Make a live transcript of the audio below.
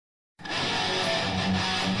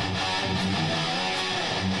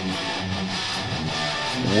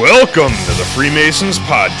Welcome to the Freemasons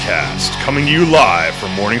Podcast, coming to you live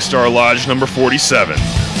from Morningstar Lodge number 47.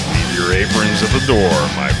 Leave your aprons at the door,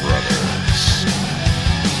 my brothers.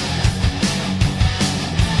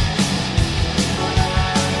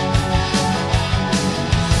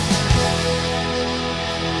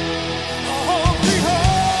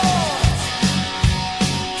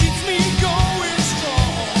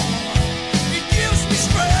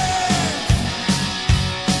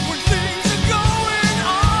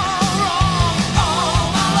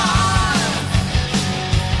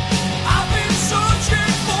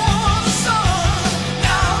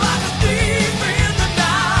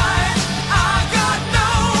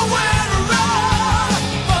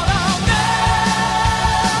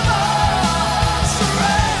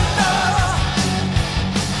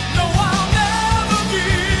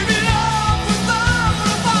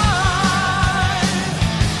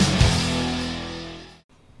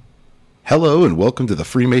 Hello and welcome to the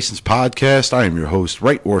Freemasons Podcast. I am your host,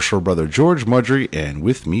 Right Worshipful Brother George Mudry, and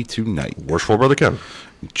with me tonight, Worshipful Brother Ken.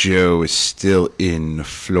 Joe is still in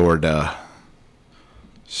Florida.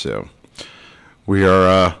 So we're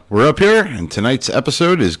up here, and tonight's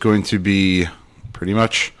episode is going to be pretty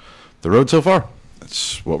much the road so far.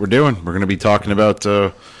 That's what we're doing. We're going to be talking about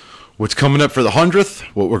what's coming up for the 100th,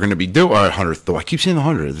 what we're going to be doing. 100th, though I keep saying the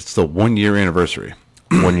 100th. It's the 1 year anniversary.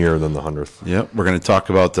 1 year, then the 100th. Yep, we're going to talk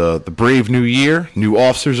about the brave new year, new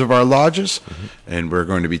officers of our lodges, and we're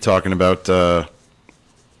going to be talking about a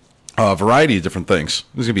variety of different things.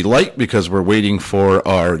 This is going to be light because we're waiting for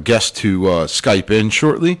our guest to Skype in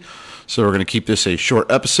shortly. So we're going to keep this a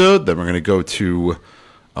short episode. Then we're going to go to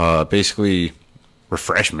basically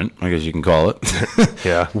refreshment, I guess you can call it.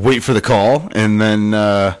 Yeah. Wait for the call, and then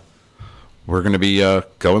we're going to be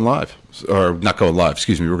going live. Or not going live,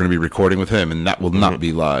 excuse me. We're going to be recording with him, and that will not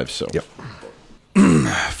be live. So, Yep.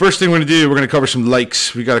 First thing we're going to do, we're going to cover some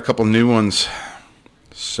likes. We got a couple new ones.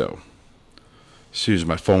 So, as soon as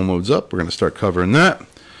my phone loads up, we're going to start covering that.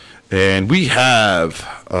 And we have,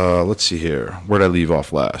 let's see here. Where'd I leave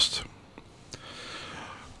off last?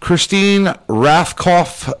 Christine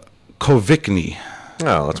Rathkoff-Kovicny.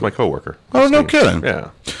 Oh, that's my coworker. Oh, no kidding. Yeah.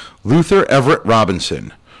 Luther Everett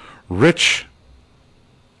Robinson. Rich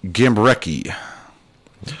Gambarecki,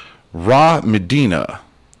 Ra Medina,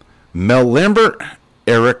 Mel Lambert,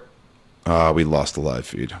 Eric, we lost the live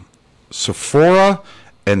feed, Sephora,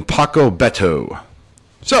 and Paco Beto.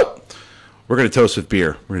 So, we're going to toast with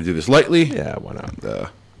beer. We're going to do this lightly. Yeah, why not? And,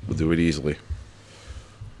 we'll do it easily.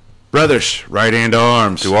 Brothers, right hand to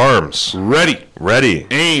arms. To arms. Ready. Ready.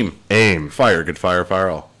 Aim. Aim. Fire. Good fire. Fire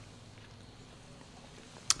all.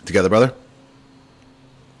 Together, brother.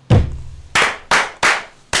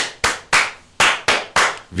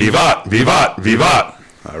 Vivat, vivat, vivat.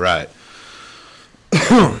 All right.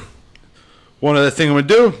 One other thing I'm going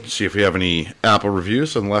to do, see if we have any Apple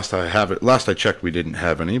reviews. And last I checked, we didn't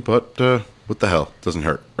have any. But what the hell? Doesn't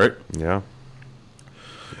hurt, right? Yeah.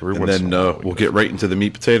 And then we'll get right into the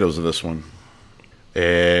meat potatoes of this one.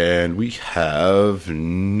 And we have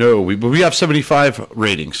we have 75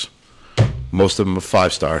 ratings. Most of them are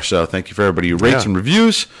 5-star. So thank you for everybody who rates and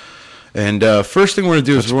reviews. And first thing we're going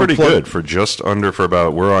to do is pretty good for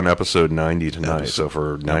we're on episode 90 tonight. So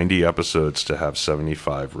for 90 episodes to have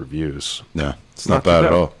 75 reviews. Yeah, it's not bad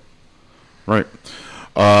at all. Right.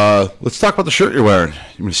 Let's talk about the shirt you're wearing.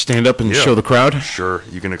 You want to stand up and show the crowd? Sure.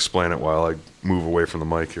 You can explain it while I move away from the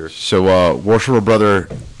mic here. So Worshipful Brother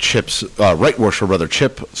Right Worshipful Brother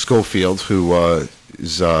Chip Schofield, who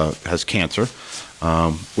has cancer,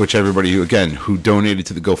 which everybody who donated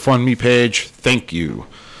to the GoFundMe page, thank you.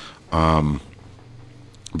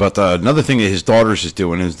 But another thing that his daughters is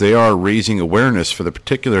doing is they are raising awareness for the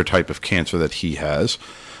particular type of cancer that he has.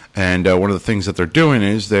 And one of the things that they're doing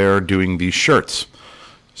is they're doing these shirts.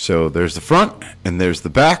 So there's the front and there's the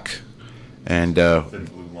back. And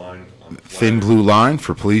thin blue line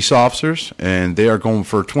for police officers. And they are going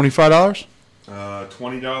for $25.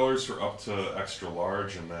 $20 for up to extra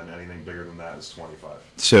large, and then anything bigger than that is $25.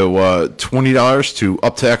 So $20 to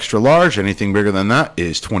up to extra large. Anything bigger than that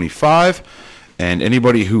is $25. And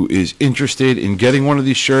anybody who is interested in getting one of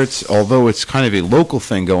these shirts, although it's kind of a local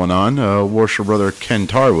thing going on, Worshipful Brother Ken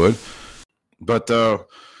Tarwood. But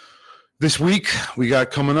this week we got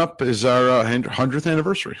coming up is our 100th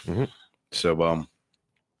anniversary. Mm-hmm. So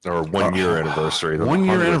or 1 year anniversary. 1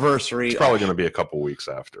 year anniversary. It's probably going to be a couple weeks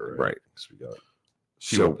after, right? Because we got a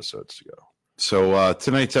few episodes to go. So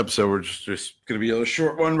tonight's episode, we're just going to be a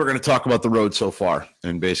short one. We're going to talk about the road so far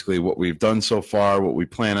and basically what we've done so far, what we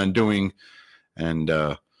plan on doing. And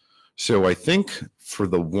so I think for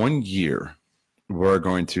the 1 year, we're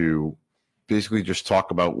going to basically just talk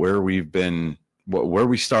about where we've been where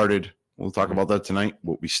we started. We'll talk about that tonight.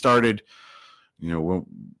 What we started,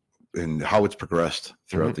 and how it's progressed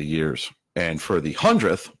throughout the years. And for the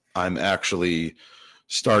 100th, I'm actually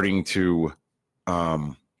starting to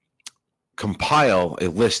compile a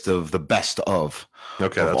list of the best of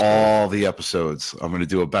all the episodes. I'm going to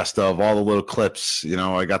do a best of all the little clips.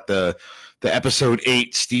 I got the episode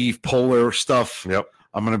 8 Steve Polar stuff. Yep.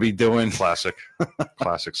 I'm going to be doing classic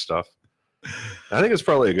stuff. I think it's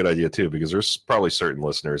probably a good idea too, because there's probably certain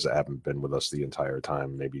listeners that haven't been with us the entire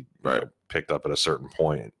time, maybe picked up at a certain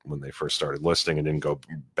point when they first started listening and didn't go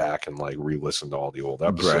back and like re-listen to all the old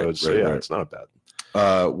episodes. It's not bad.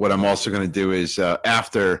 What I'm also going to do is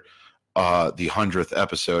after the 100th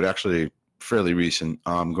episode, actually fairly recent,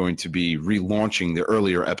 I'm going to be relaunching the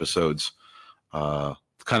earlier episodes, kind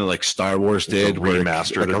of like Star Wars did,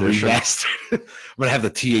 remastered edition. I'm going to have the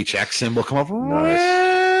THX symbol come up.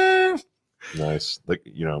 Nice. Like,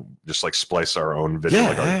 just like splice our own video,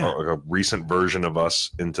 like a recent version of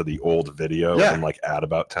us into the old video and like add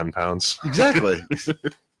about 10 pounds. Exactly.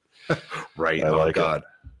 Right. I like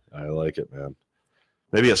it, man.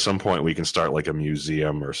 Maybe at some point we can start like a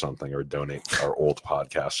museum or something, or donate our old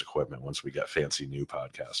podcast equipment once we get fancy new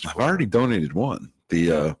podcasts. I've already donated one.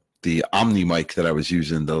 The Omni mic that I was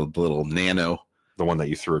using, the little Nano. The one that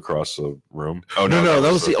you threw across the room? Oh, no,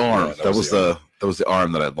 that was the arm. Yeah, that was the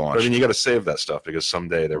arm that I launched. But I mean, you got to save that stuff, because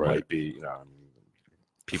someday there might be,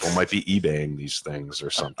 people might be eBaying these things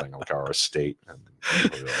or something, like our estate. And,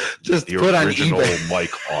 just the put original on eBay.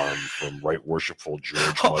 mic arm from Right Worshipful George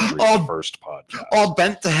Mudry's first podcast. All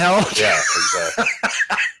bent to hell. Yeah, exactly.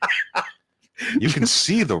 You can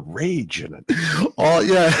see the rage in it.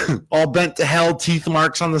 All bent to hell, teeth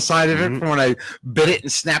marks on the side of it from when I bit it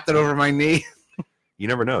and snapped it over my knee. You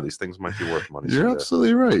never know; these things might be worth money. You're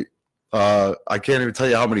absolutely right. I can't even tell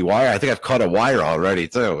you how many wire. I think I've cut a wire already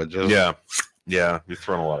too. Yeah. You've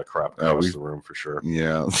thrown a lot of crap across the room for sure.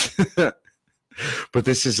 Yeah. But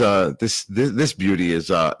this is this beauty is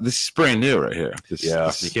this is brand new right here.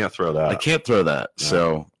 You can't throw that. I can't throw that. No.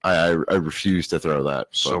 So I refuse to throw that.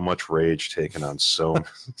 So much rage taken out on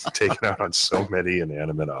so many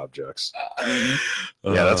inanimate objects.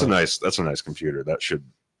 That's a nice computer. That should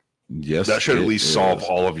at least solve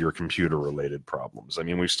all of your computer related problems. I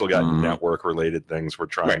mean, we've still got network related things we're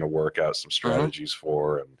trying to work out some strategies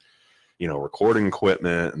for, and recording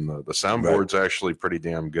equipment, and the soundboard's actually pretty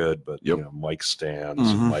damn good, but mic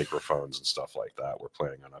stands and microphones and stuff like that we're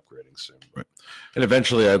planning on upgrading soon. Right. And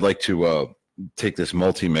eventually I'd like to take this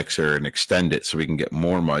multi-mixer and extend it so we can get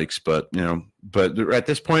more mics, but at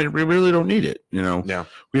this point we really don't need it. We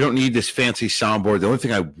don't need this fancy soundboard. The only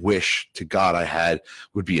thing I wish to God I had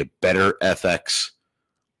would be a better FX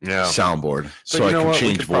soundboard, so I can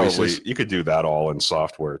change voices. You could do that all in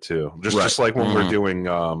software too, just like when we're doing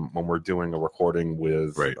a recording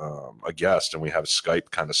with a guest and we have Skype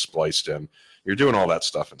kind of spliced in. You're doing all that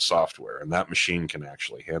stuff in software, and that machine can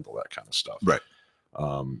actually handle that kind of stuff. Right.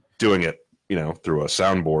 Doing it through a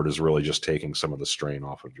soundboard is really just taking some of the strain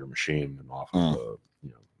off of your machine and off of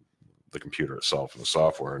the computer itself and the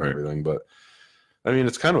software and everything. But I mean,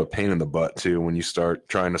 it's kind of a pain in the butt too when you start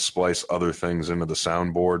trying to splice other things into the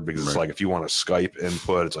soundboard, because it's like if you want a Skype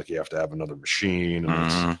input, it's like you have to have another machine.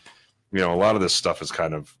 And a lot of this stuff is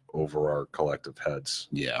kind of over our collective heads.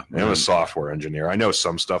 Yeah. I'm a software engineer. I know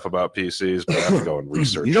some stuff about PCs, but I have to go and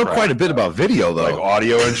research. You know quite a bit about video, though. Like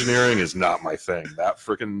audio engineering is not my thing. That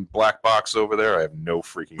freaking black box over there, I have no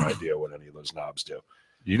freaking idea what any of those knobs do.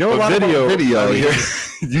 You know a lot about video.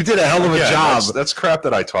 You did a hell of a job. That's crap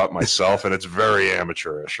that I taught myself, and it's very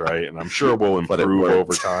amateurish, right? And I'm sure we'll improve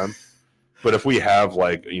over time. But if we have,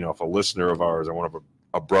 if a listener of ours or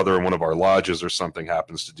a brother in one of our lodges or something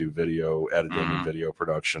happens to do video editing and video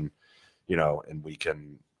production, and we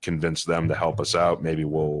can convince them to help us out, maybe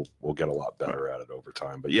we'll get a lot better at it over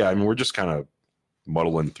time. But yeah, I mean, we're just kind of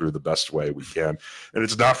muddling through the best way we can, and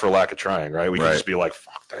it's not for lack of trying, right? We can just be like,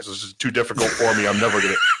 fuck this is too difficult for me, I'm never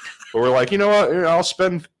gonna but we're like, you know what, I'll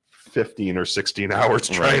spend 15 or 16 hours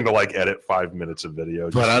trying to edit 5 minutes of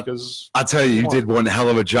video because I'll tell you did one hell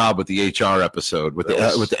of a job with the HR episode with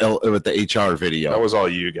the HR video. That was all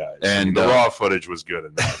you guys, and the raw footage was good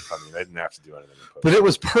enough. I mean, I didn't have to do anything, but it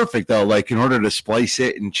was perfect though, in order to splice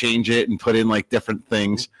it and change it and put in different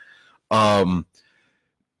things.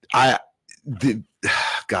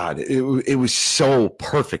 It was so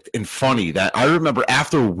perfect and funny that I remember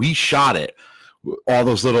after we shot it, all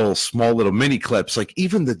those small little mini clips,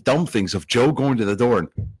 even the dumb things of Joe going to the door and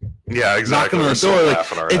knocking on the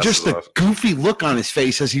door, and just the goofy look on his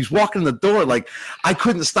face as he's walking the door, I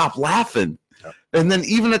couldn't stop laughing. Yep. And then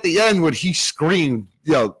even at the end when he screamed,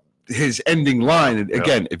 his ending line. And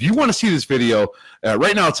again, if you want to see this video,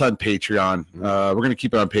 right now it's on Patreon. We're going to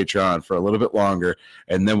keep it on Patreon for a little bit longer,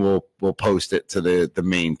 and then we'll post it to the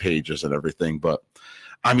main pages and everything. But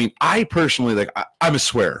I mean, I personally I'm a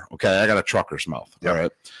swearer. Okay, I got a trucker's mouth. All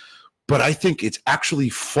right, but I think it's actually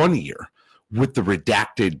funnier with the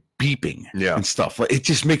redacted beeping and stuff. Like, it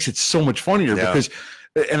just makes it so much funnier because.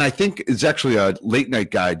 And I think it's actually a late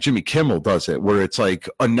night guy, Jimmy Kimmel, does it, where it's like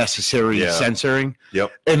unnecessary censoring.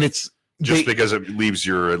 Yep. And it's just because it leaves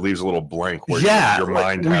a little blank where your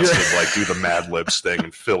mind has to like do the Mad Libs thing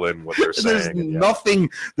and fill in what they're saying.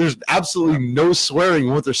 There's absolutely no swearing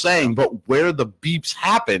in what they're saying, but where the beeps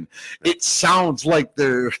happen, it sounds like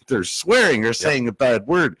they're swearing or saying a bad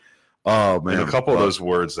word. Oh man. And a couple of those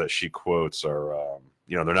words that she quotes are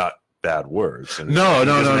they're not bad words. And no,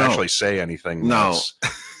 doesn't actually say anything that's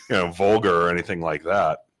vulgar or anything like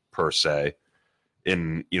that per se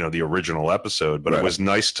in the original episode. But it was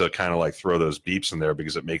nice to kind of like throw those beeps in there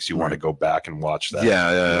because it makes you want to go back and watch that.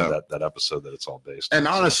 That episode that it's all based on. And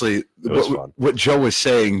honestly, what Joe was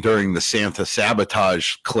saying during the Santa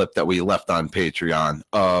sabotage clip that we left on Patreon,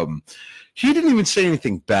 he didn't even say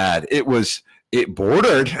anything bad. It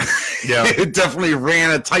bordered. Yeah. It definitely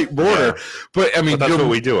ran a tight border. Yeah. But I mean, that's what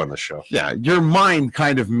we do on the show. Yeah. Your mind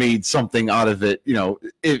kind of made something out of it. You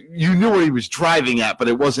knew what he was driving at, but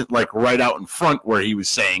it wasn't like right out in front where he was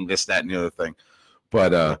saying this, that, and the other thing.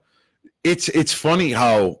 But it's funny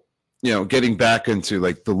how, getting back into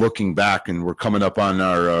like the looking back, and we're coming up on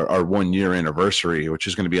our 1 year anniversary, which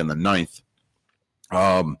is going to be on the 9th.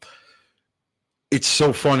 It's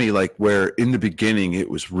so funny, like where in the beginning it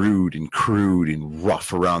was rude and crude and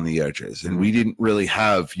rough around the edges. And we didn't really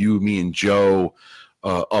have you, me, and Joe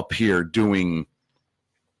up here doing,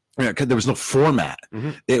 because there was no format.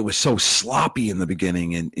 It was so sloppy in the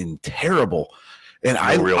beginning and terrible. And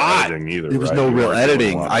editing either. There was no real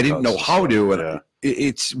editing. I didn't know how to. And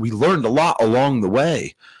we learned a lot along the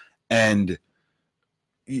way. And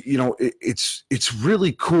it's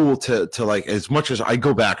really cool to like, as much as I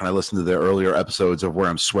go back and I listen to the earlier episodes of where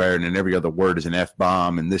I'm swearing and every other word is an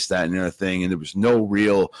F-bomb and this, that, and the other thing, and there was no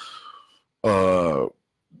real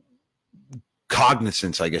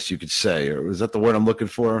cognizance, I guess you could say, or is that the word I'm looking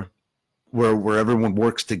for? Where everyone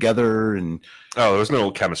works together and there was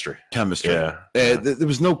no chemistry. There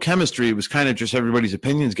was no chemistry. It was kind of just everybody's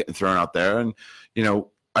opinions getting thrown out there, and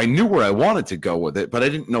I knew where I wanted to go with it, but I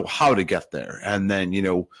didn't know how to get there. And then,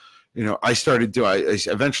 I started I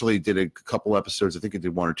eventually did a couple episodes. I think I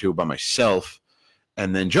did 1 or 2 by myself.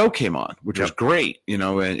 And then Joe came on, which was great,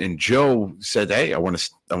 and Joe said, "Hey,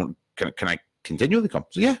 can I continue to come?"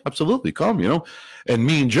 So, yeah, absolutely. Come, and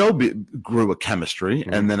me and Joe grew a chemistry.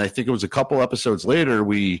 And then I think it was a couple episodes later,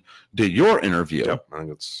 we did your interview. Yep, I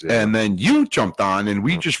think it's, and then you jumped on, and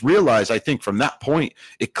we just realized, I think from that point,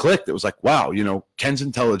 it clicked. It was like, wow, Ken's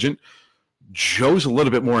intelligent. Joe's a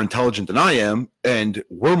little bit more intelligent than I am, and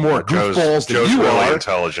we're more goofballs than you really are.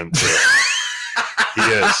 Intelligent too. He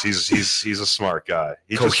is. He's a smart guy.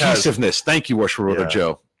 Cohesiveness. Thank you, Washington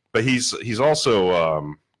Joe. But he's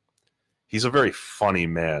also he's a very funny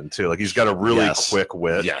man too. Like, he's got a really quick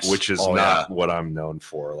wit, which is not what I'm known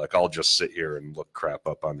for. Like, I'll just sit here and look crap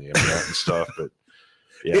up on the internet and stuff. But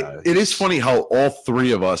it is funny how all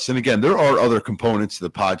three of us, and again, there are other components to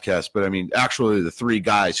the podcast, but I mean, actually the 3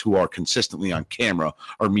 guys who are consistently on camera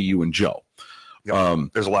are me, you, and Joe.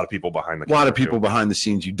 There's a lot of people behind the camera. A lot of people behind the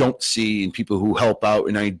scenes you don't see, and people who help out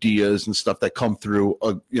in ideas and stuff that come through,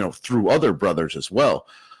 through other brothers as well.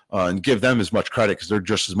 And give them as much credit because they're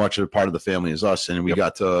just as much a part of the family as us. And we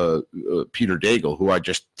got Peter Daigle, who I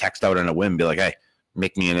just text out on a whim, be like, "Hey,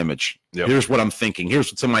 make me an image. Here's what I'm thinking.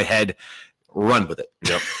 Here's what's in my head. Run with it."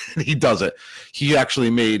 He does it. He actually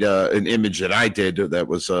made an image that I did that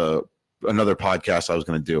was another podcast I was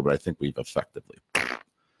going to do, but I think we've effectively.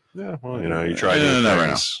 Yeah, well, you try new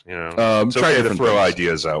things. It's okay to throw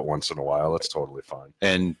ideas out once in a while. That's totally fine.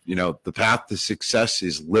 And the path to success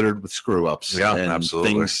is littered with screw ups. Yeah, and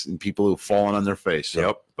absolutely. Things and people who've fallen on their face.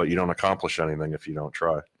 So. But you don't accomplish anything if you don't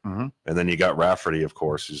try. And then you got Rafferty, of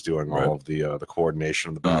course, who's doing all of the coordination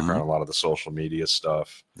in the background, a lot of the social media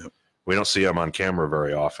stuff. We don't see him on camera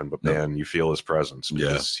very often, but man, you feel his presence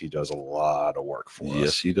because he does a lot of work for us.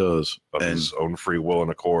 Yes, he does. Of his own free will and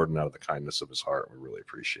accord and out of the kindness of his heart. We really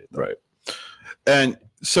appreciate that. Right. And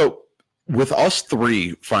so with us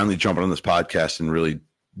 3 finally jumping on this podcast and really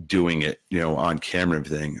doing it, on camera and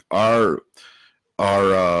everything, our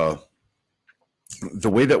the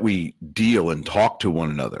way that we deal and talk to one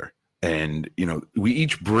another, and, we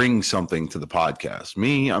each bring something to the podcast.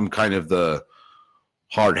 Me, I'm kind of the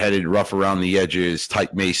hard-headed, rough around the edges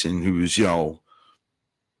type Mason who's,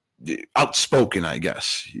 outspoken, I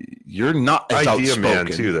guess. you're not as idea outspoken. man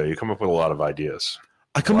too. Though you come up with a lot of ideas.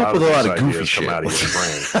 I come up with a lot of goofy ideas shit. come out of your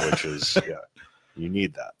brain, which is you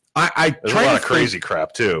need that. I There's try a lot to of crazy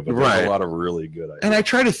crap too, but Right. there's a lot of really good ideas. and I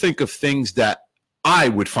try to think of things that I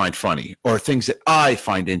would find funny, or things that I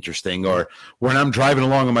find interesting, or when I'm driving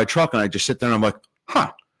along in my truck and I just sit there and I'm like,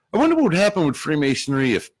 I wonder what would happen with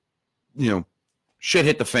Freemasonry if, shit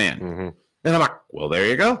hit the fan. Mm-hmm. And I'm like, well, there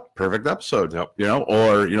you go. Perfect episode. Yep.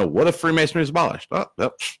 Or, what if Freemasonry is abolished? Oh,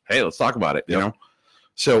 yep. Hey, let's talk about it, you know?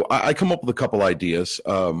 So I come up with a couple ideas.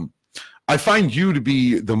 I find you to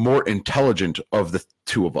be the more intelligent of the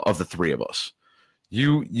three of us.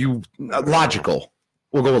 You logical.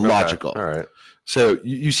 We'll go with logical. All right. So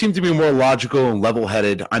you seem to be more logical and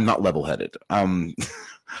level-headed. I'm not level-headed.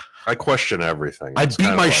 I question everything. I It's beat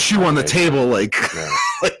kind of my like shoe on the nature. table like, Yeah.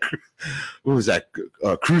 like what was that?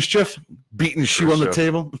 Khrushchev beating his shoe on the Khrushchev.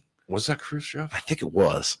 table. Was that Khrushchev? I think it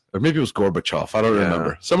was, or maybe it was Gorbachev. I don't Yeah,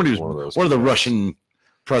 remember. Somebody was one of those one of the guys. Russian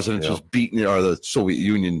presidents was beating, or the Soviet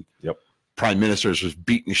Union prime ministers was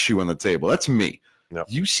beating his shoe on the table. That's me. Yep.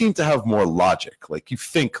 You seem to have more logic. Like you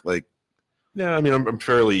think like. Yeah, I mean, I'm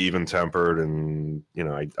fairly even-tempered, and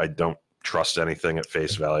I don't trust anything at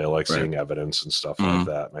face value. I like Right. seeing evidence and stuff Mhm. like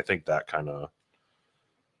that, and I think that kind of,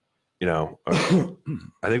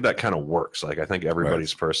 I think that kind of works. Like, I think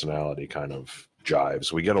everybody's personality kind of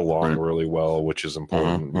jives. We get along Right. really well, which is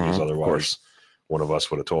important Mhm, because mhm, of otherwise, course. one of us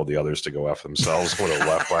would have told the others to go F themselves, would have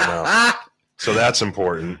left by now. So that's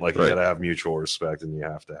important. Like, you Right. got to have mutual respect, and you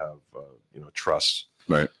have to have, trust.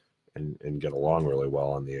 Right. And get along really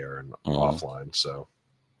well on the air and offline. So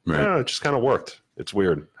Right. it just kind of worked. It's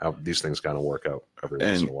weird how these things kind of work out every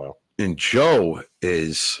once in a while. And Joe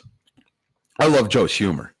I love Joe's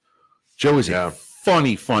humor. Joe is a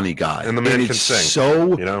funny guy. And the man can it's sing.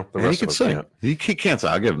 So, The and he rest can of us sing. can't. He can't sing.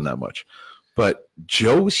 I'll give him that much. But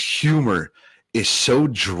Joe's humor is so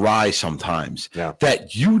dry sometimes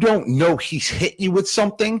that you don't know he's hit you with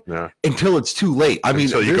something until it's too late. I mean,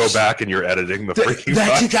 until you go back and you're editing the freaking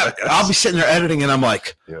that's podcast. exactly. I'll be sitting there editing, and I'm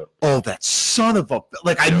like, "Oh, that son of a!"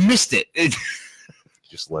 Like I missed it.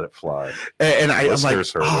 Just let it fly. And I'm like,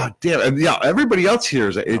 Listeners heard "Oh, it. damn!" And everybody else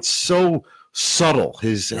hears it. It's so subtle.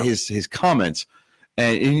 His comments,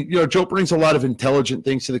 and Joe brings a lot of intelligent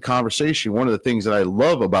things to the conversation. One of the things that I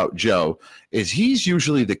love about Joe is he's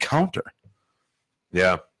usually the counter.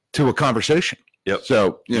 To a conversation. Yep.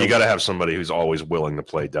 So you got to have somebody who's always willing to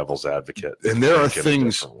play devil's advocate. And there are in a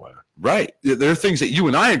things, different way. right? There are things that you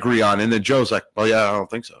and I agree on, and then Joe's like, "Oh yeah, I don't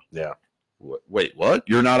think so." Yeah. Wait, what?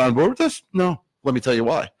 You're not on board with this? No. Let me tell you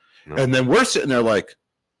why. No. And then we're sitting there like,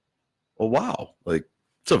 "Oh wow, like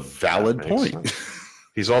it's a valid That makes point." sense.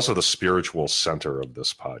 He's also the spiritual center of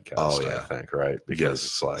this podcast. Oh, yeah. I think, right? Because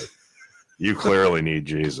it's like you clearly need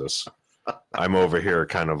Jesus. I'm over here,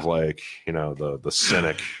 kind of like the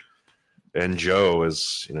cynic. And Joe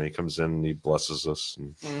is, he comes in and he blesses us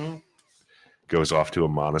and goes off to a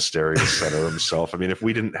monastery to center himself. I mean, if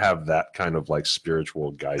we didn't have that kind of like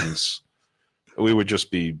spiritual guidance, we would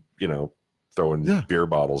just be, throwing beer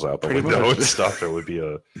bottles out the Pretty window much. and stuff. It would be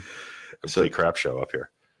a complete crap show up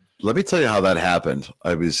here. Let me tell you how that happened.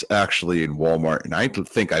 I was actually in Walmart, and I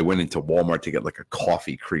think I went into Walmart to get like a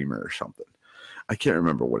coffee creamer or something. I can't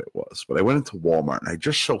remember what it was, but I went into Walmart, and I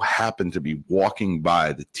just so happened to be walking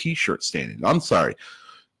by the T-shirt stand. I'm sorry.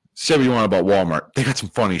 Say what you want about Walmart. They got some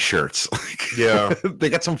funny shirts. Yeah. They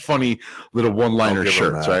got some funny little one-liner I'll give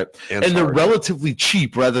them shirts, that. right? And And they're Target. relatively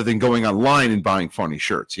cheap rather than going online and buying funny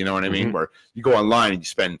shirts. You know what I mean? Mhm. Where you go online and you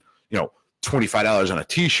spend, $25 on a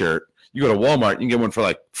T-shirt. You go to Walmart, you can get one for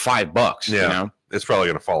like $5. Yeah. You know? It's probably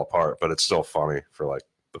going to fall apart, but it's still funny for like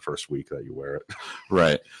the first week that you wear it.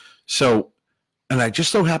 Right. So, and I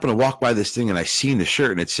just so happened to walk by this thing and I seen the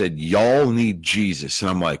shirt and it said, "Y'all need Jesus." And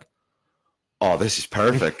I'm like, "Oh, this is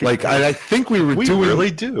perfect." Like, I think we were We doing.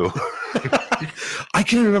 really do. I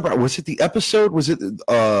can't remember. Was it the episode? Was it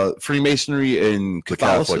Freemasonry and The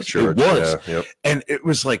Catholicism? Catholic Church. It was. Yeah, yep. And it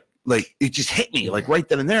was like it just hit me like right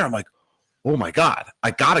then and there. I'm like, "Oh my God,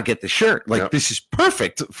 I gotta get the shirt. Like Yep. this is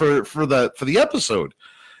perfect for the episode."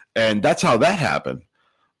 And that's how that happened.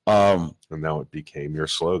 And now it became your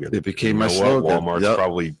slogan. It became You my know slogan. what? Walmart's Yep.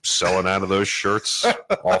 probably selling out of those shirts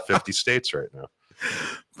all 50 states right now.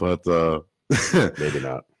 But Maybe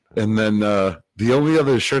not. and then the only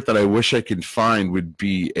other shirt that I wish I could find would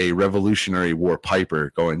be a Revolutionary War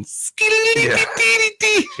piper going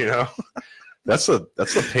You know, that's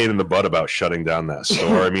the pain in the butt about shutting down that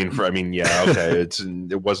store. Yeah, okay,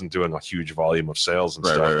 it wasn't doing a huge volume of sales and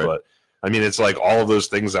Right, stuff, right. but I mean, it's like all of those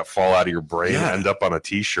things that fall out of your brain Yeah. end up on a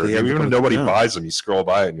T-shirt. They end Even up if on- nobody yeah. buys them, you scroll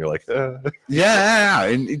by it and you're like, Yeah,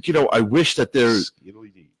 and I wish that there's.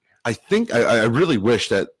 Skiddly-dee. I think I really wish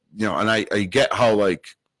that and I get how, like,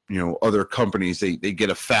 other companies, they get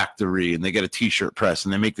a factory and they get a t-shirt press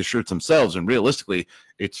and they make the shirts themselves, and realistically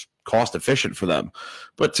it's cost efficient for them.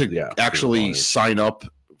 But to actually sign up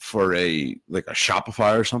for a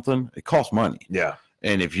Shopify or something, it costs money. Yeah.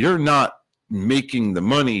 And if you're not making the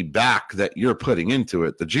money back that you're putting into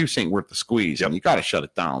it, the juice ain't worth the squeeze. And you got to shut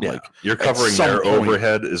it down. Like, you're covering their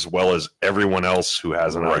overhead as well as everyone else who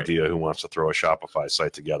has an idea, who wants to throw a Shopify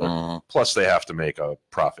site together. Plus they have to make a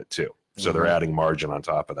profit too. So they're adding margin on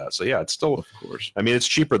top of that. So yeah, it's still, of course, I mean, it's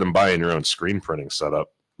cheaper than buying your own screen printing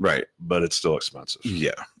setup. Right. But it's still expensive.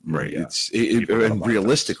 Yeah. Right. Yeah. And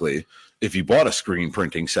realistically, if you bought a screen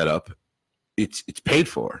printing setup, it's paid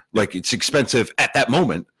for. Like, it's expensive at that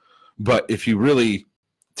moment. But if you really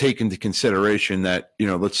take into consideration that,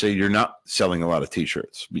 let's say you're not selling a lot of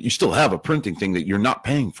t-shirts, but you still have a printing thing that you're not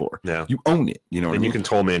paying for. Yeah. You own it. And you can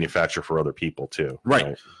toll manufacture for other people too.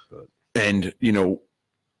 Right. But, and,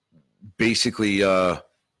 basically,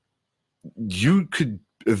 you could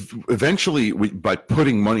eventually, by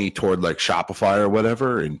putting money toward like Shopify or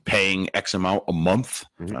whatever and paying X amount a month,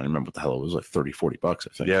 I don't remember what the hell it was, like $30-40, I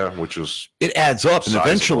think. Yeah, which was, it adds up, and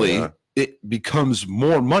eventually it becomes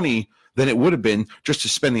more money than it would have been just to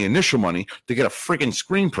spend the initial money to get a freaking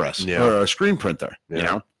screen press or a screen printer.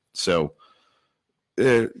 So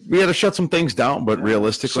we had to shut some things down, but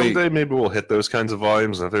realistically, someday maybe we'll hit those kinds of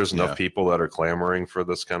volumes. And if there's enough people that are clamoring for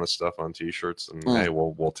this kind of stuff on t-shirts, and hey,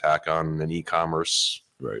 we'll tack on an e-commerce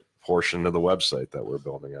portion of the website that we're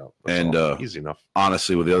building out. That's easy enough.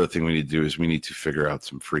 Honestly, the other thing we need to do is we need to figure out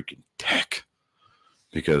some freaking tech,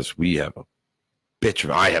 because we have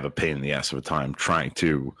I have a pain in the ass of a time trying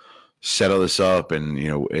to set all this up and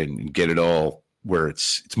and get it all where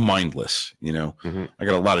it's mindless. I got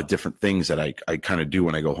a lot of different things that I kind of do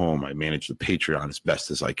when I go home. I manage the Patreon as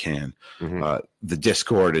best as I can. The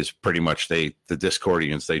Discord is pretty much the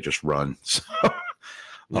Discordians, they just run. So,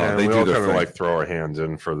 they do kind of like throw our hands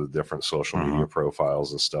in for the different social media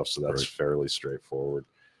profiles and stuff. So that's fairly straightforward.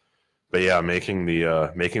 But yeah, making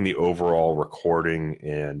the overall recording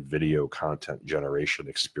and video content generation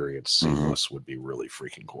experience seamless would be really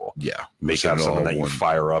freaking cool. Yeah, make it something that you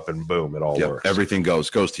fire up and boom, it all works. Everything goes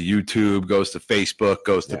to YouTube, goes to Facebook,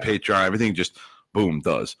 goes to Patreon. Everything just boom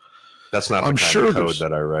does. That's not the kind of code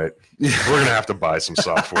that I write. We're gonna have to buy some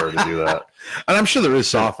software to do that. And I'm sure there is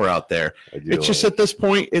software out there. It's just at this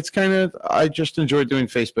point, it's kind of, I just enjoy doing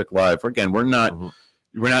Facebook Live. Again, we're not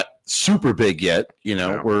super big yet.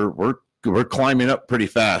 We're climbing up pretty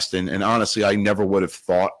fast. And honestly, I never would have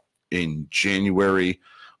thought in January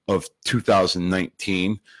of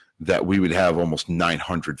 2019 that we would have almost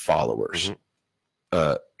 900 followers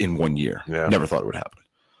in 1 year. Yeah. Never thought it would happen.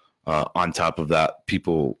 On top of that,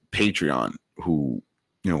 people Patreon who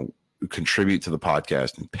contribute to the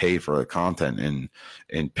podcast and pay for the content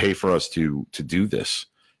and pay for us to do this,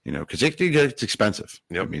 because it's expensive.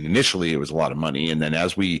 I mean, initially it was a lot of money, and then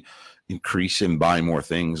as we increase and buy more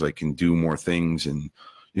things, I can do more things, and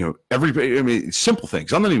everybody. I mean, simple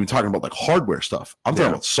things. I'm not even talking about like hardware stuff. I'm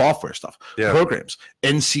talking about software stuff, programs.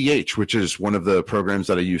 NCH, which is one of the programs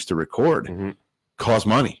that I used to record. Cost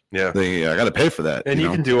money. I got to pay for that. And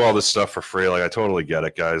you can do all this stuff for free. Like, I totally get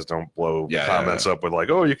it, guys. Don't blow comments up with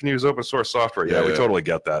like, oh, you can use open source software. We totally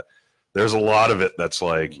get that. There's a lot of it that's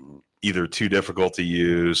like either too difficult to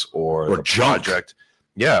use or the project,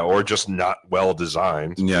 or just not well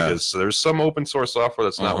designed. Because there's some open source software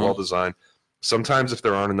that's not well designed. Sometimes if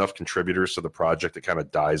there aren't enough contributors to the project, it kind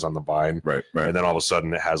of dies on the vine. Right. And then all of a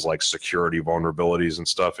sudden it has like security vulnerabilities and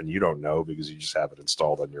stuff, and you don't know because you just have it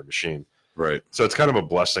installed on your machine. Right. So it's kind of a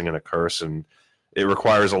blessing and a curse, and it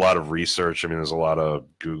requires a lot of research. I mean, there's a lot of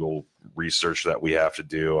Google research that we have to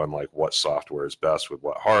do on like what software is best with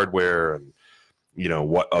what hardware, and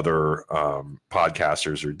what other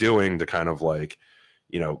podcasters are doing to kind of like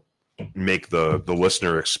make the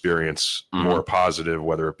listener experience more positive,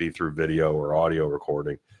 whether it be through video or audio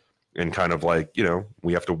recording, and kind of like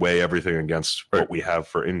we have to weigh everything against what we have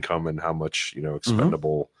for income and how much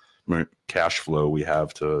expendable cash flow we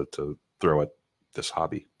have to throw at this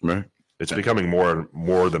hobby. Right. It's becoming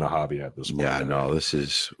more than a hobby at this point. Yeah, no, this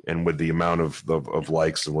is, and with the amount of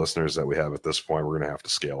likes and listeners that we have at this point, we're going to have to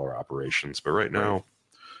scale our operations. But right now,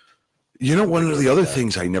 one of the other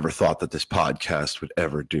things I never thought that this podcast would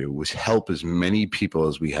ever do was help as many people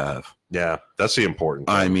as we have. Yeah, that's the important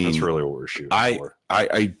thing. I mean, that's really what we're shooting for.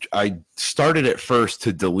 I started at first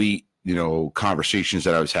to delete conversations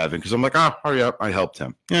that I was having, because I'm like, hurry up, I helped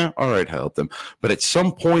him. Yeah, all right, I helped him. But at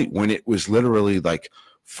some point when it was literally like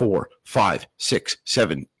 4, 5, 6,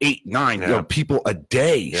 7, 8, 9 people a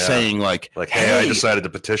day saying like, hey, I decided to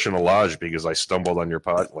petition a lodge because I stumbled on your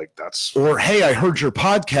pod. Like that's, or hey, I heard your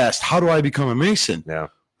podcast. How do I become a Mason? Yeah.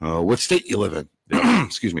 What state you live in?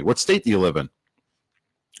 Excuse me. What state do you live in?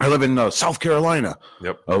 I live in South Carolina.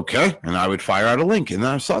 Yep. Okay. And I would fire out a link. And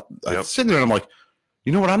then I was sitting there and I'm like,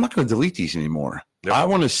 you know what? I'm not going to delete these anymore. Yep. I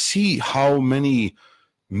want to see how many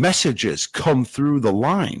messages come through the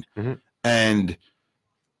line. Mm-hmm. And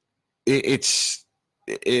it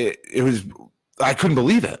was, I couldn't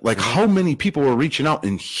believe it. Like how many people were reaching out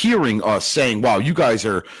and hearing us saying, wow, you guys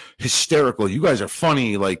are hysterical. You guys are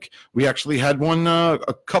funny. Like we actually had one a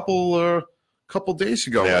couple days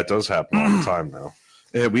ago. Yeah, it does happen all the time now.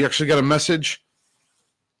 We actually got a message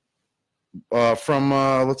from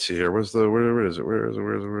let's see here. Where is it?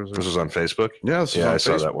 This was on Facebook. Yeah, I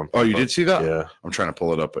saw that one. Oh, you did see that? Yeah. I'm trying to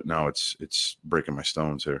pull it up, but now it's breaking my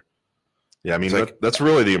stones here. Yeah, I mean that's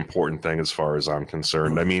really the important thing as far as I'm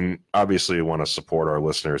concerned. I mean, obviously, we want to support our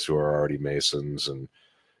listeners who are already Masons and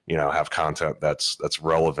have content that's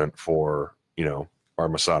relevant for our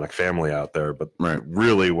Masonic family out there. But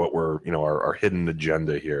really, what we're our hidden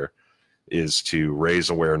agenda here is to raise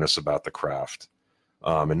awareness about the craft,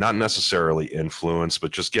 and not necessarily influence, but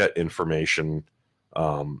just get information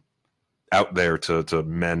out there to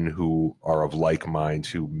men who are of like mind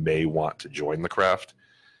who may want to join the craft.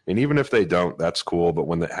 And even if they don't, that's cool. But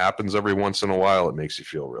when that happens every once in a while, it makes you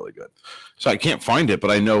feel really good. So I can't find it, but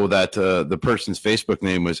I know that the person's Facebook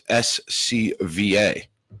name was SCVA.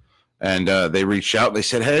 And they reached out. They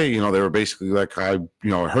said, hey, they were basically like, I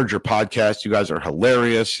heard your podcast. You guys are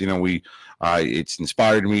hilarious. It's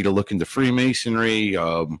inspired me to look into Freemasonry.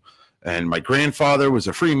 And my grandfather was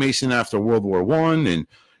a Freemason after World War I. And,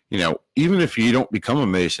 even if you don't become a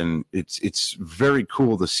Mason, it's very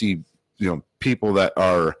cool to see people that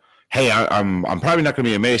are, hey, I'm probably not going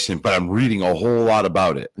to be a Mason, but I'm reading a whole lot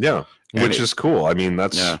about it. Yeah, which is cool. I mean,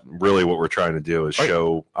 that's really what we're trying to do is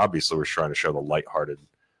show. Obviously, we're trying to show the lighthearted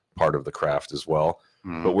part of the craft as well,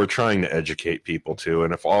 but we're trying to educate people too.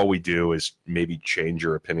 And if all we do is maybe change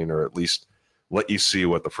your opinion or at least let you see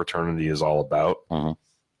what the fraternity is all about,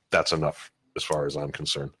 that's enough as far as I'm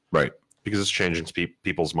concerned. Right, because it's changing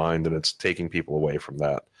people's mind and it's taking people away from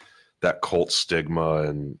that cult stigma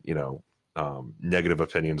and negative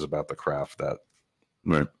opinions about the craft that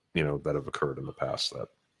that have occurred in the past that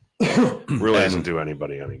really doesn't do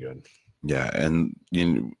anybody any good. Yeah, and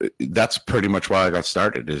that's pretty much why I got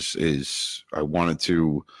started. Is I wanted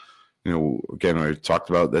to, again, I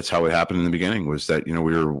talked about that's how it happened in the beginning. Was that we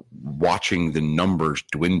were watching the numbers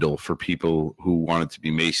dwindle for people who wanted to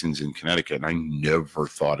be Masons in Connecticut, and I never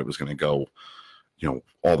thought it was going to go,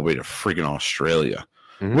 all the way to friggin' Australia.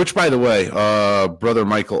 Mm-hmm. Which, by the way, brother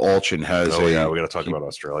Michael Alchin has. Oh yeah, we got to talk about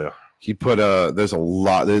Australia. He put there's a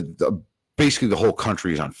lot. Basically, the whole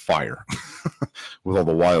country is on fire with all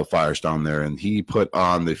the wildfires down there. And he put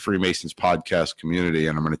on the Freemasons podcast community,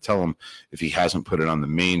 and I'm going to tell him if he hasn't put it on the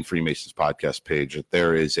main Freemasons podcast page that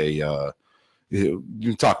there is a. You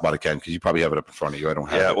can talk about it, Ken, because you probably have it up in front of you. I don't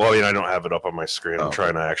have it. Yeah, well, I don't have it up on my screen. I'm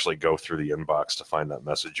trying to actually go through the inbox to find that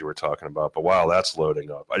message you were talking about. But while that's loading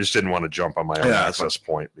up, I just didn't want to jump on my own access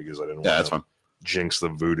point because I didn't want to jinx the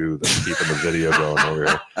voodoo that's keeping the video going over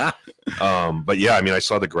here. But yeah, I mean, I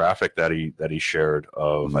saw the graphic that he shared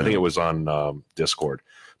of, I think it was on Discord.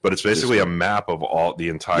 But it's basically a map of the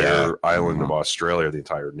entire island of Australia, the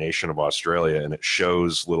entire nation of Australia, and it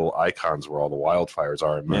shows little icons where all the wildfires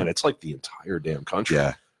are. And man, it's like the entire damn country.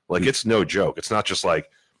 Yeah. Like it's no joke. It's not just like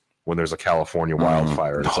when there's a California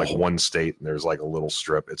wildfire and it's like one state and there's like a little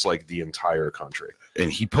strip. It's like the entire country.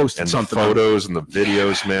 And he posted something. The photos and the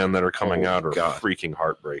videos, man, that are coming out are freaking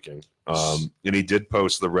heartbreaking. And he did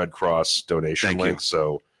post the Red Cross donation link.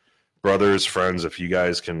 So brothers, friends, if you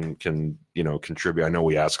guys can contribute. I know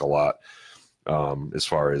we ask a lot as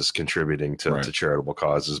far as contributing to charitable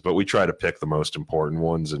causes, but we try to pick the most important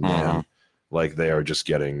ones. And man, like they are just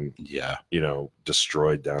getting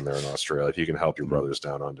destroyed down there in Australia. If you can help your brothers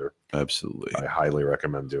down under, absolutely, I highly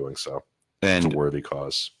recommend doing so. And it's a worthy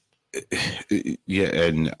cause. Yeah,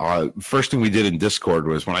 and first thing we did in Discord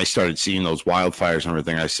was when I started seeing those wildfires and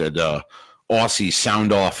everything, I said, Aussie,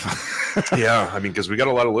 sound off. Yeah, I mean, because we got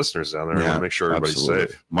a lot of listeners down there. I want to make sure everybody's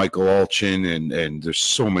safe. Michael Alchin and there's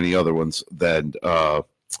so many other ones that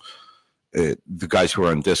the guys who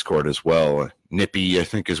are on Discord as well. Nippy, I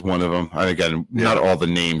think, is one of them. And again, not all the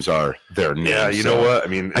names are their names. Yeah, you know what? I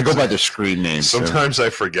mean, I go by the screen names. Sometimes I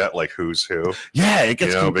forget like who's who. Yeah, it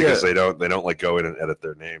gets because they don't like go in and edit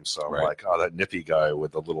their names. So I'm like, oh, that Nippy guy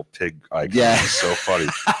with the little pig icon is so funny.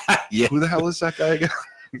 Yeah, who the hell is that guy again?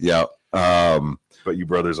 Yeah. But you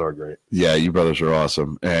brothers are great. Yeah, you brothers are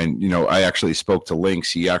awesome. And, I actually spoke to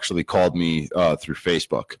Lynx. He actually called me through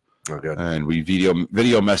Facebook. Oh, good. And we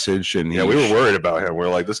video message. And we were worried about him. We were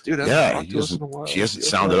like, this dude he hasn't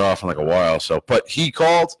sounded off in like a while. So, but he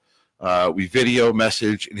called. We video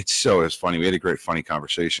message, and it's funny. We had a great funny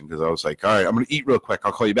conversation because I was like, all right, I'm going to eat real quick.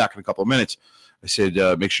 I'll call you back in a couple of minutes. I said,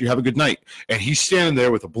 make sure you have a good night. And he's standing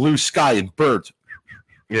there with a blue sky and birds.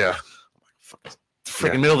 Yeah.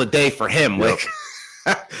 Freaking middle of the day for him. Yep.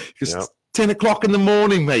 Like, it's 10 o'clock in the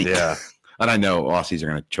morning, mate. Yeah. And I know Aussies are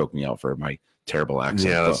going to choke me out for my terrible accent.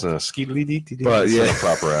 Yeah, that's a skeedly. But yeah, not a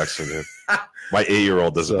proper accent, dude. My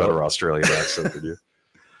 8-year-old does a better Australian accent than you.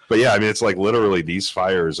 But yeah, I mean, it's like literally these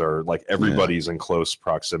fires are like everybody's in close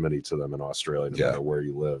proximity to them in Australia, no matter where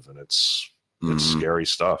you live, and it's scary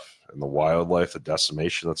stuff. And the wildlife, the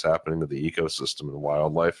decimation that's happening to the ecosystem and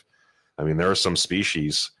wildlife. I mean, there are some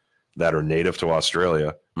species that are native to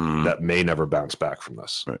Australia that may never bounce back from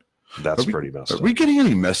this. Right. That's pretty messed up. Are we getting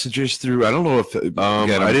any messages through? I don't know if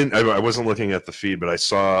I wasn't looking at the feed, but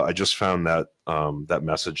I just found that that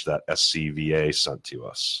message that SCVA sent to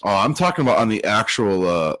us. Oh, I'm talking about on the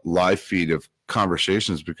actual live feed of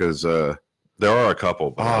conversations because there are a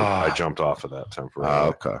couple, but I jumped off of that temporarily.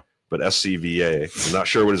 Okay. But SCVA, I'm not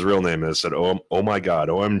sure what his real name is, said, oh my God,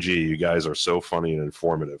 OMG, you guys are so funny and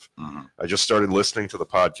informative. I just started listening to the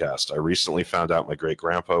podcast. I recently found out my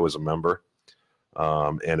great-grandpa was a member,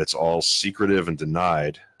 and it's all secretive and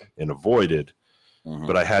denied and avoided,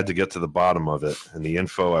 but I had to get to the bottom of it, and the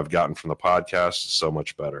info I've gotten from the podcast is so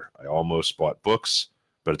much better. I almost bought books,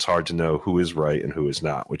 but it's hard to know who is right and who is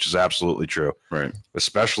not, which is absolutely true. Right.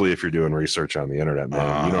 Especially if you're doing research on the internet,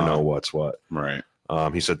 man. You don't know what's what. Right.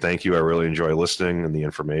 He said, thank you. I really enjoy listening and the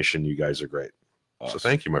information. You guys are great. Awesome. So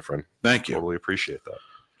thank you, my friend. Thank you. Totally appreciate that.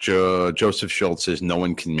 Joseph Schultz says no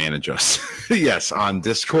one can manage us. Yes, on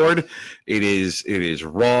Discord, it is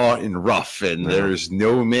raw and rough, and there's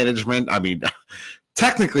no management. I mean,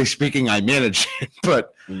 technically speaking, I manage it,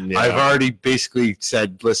 but I've already basically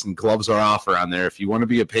said, listen, gloves are off on there. If you want to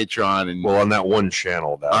be a patron, and on that one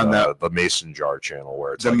channel, the Mason Jar channel,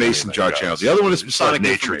 where it's the Mason Jar channel. The other one is Masonic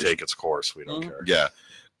Nature take its course. We don't care. Yeah.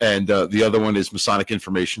 And the other one is Masonic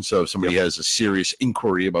information. So if somebody has a serious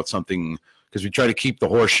inquiry about something, because we try to keep the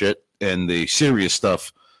horse shit and the serious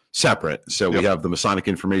stuff separate. So we have the Masonic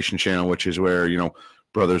information channel, which is where,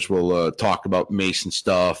 brothers will talk about Mason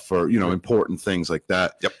stuff or, important things like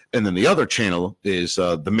that. Yep. And then the other channel is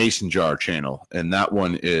the Mason Jar channel. And that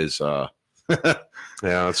one is...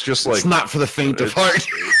 it's just like... It's not for the faint of heart.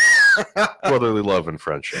 Brotherly love and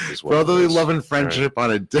friendship is what Brotherly love and friendship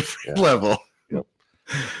on a different level. Yep.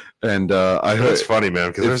 And I heard it's funny, man,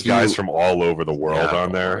 because there's guys from all over the world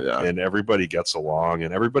on there, yeah. and everybody gets along,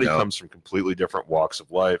 and everybody comes from completely different walks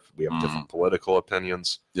of life. We have different political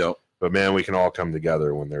opinions. Yep. But man, we can all come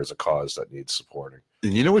together when there's a cause that needs supporting.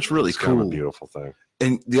 And you know what's really cool? Kind of a beautiful thing.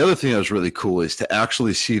 And the other thing that was really cool is to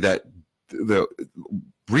actually see that the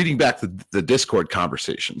reading back the Discord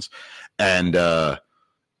conversations, and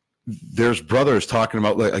there's brothers talking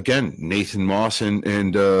about, like, again, Nathan Moss and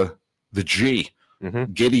the G.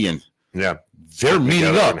 Gideon, they're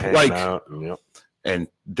meeting up, and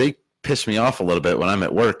they piss me off a little bit when I'm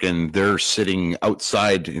at work and they're sitting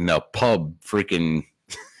outside in a pub, freaking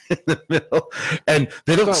in the middle, and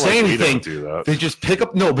they don't say anything. They just pick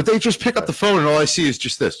up the phone, and all I see is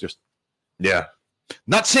just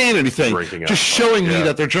not saying anything, just showing me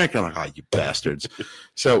that they're drinking. I'm like, oh, you bastards.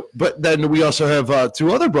 So, but then we also have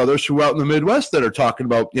two other brothers who are out in the Midwest that are talking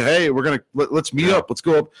about, hey, we're going to, let's meet up, let's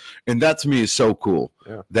go up. And that to me is so cool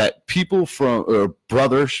that people from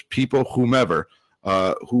brothers, people, whomever,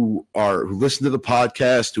 who listen to the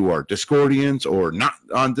podcast, who are Discordians or not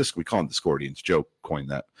on Discord. We call them Discordians. Joe coined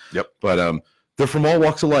that. Yep. But they're from all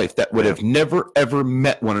walks of life that would have never, ever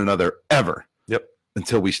met one another ever. Yep.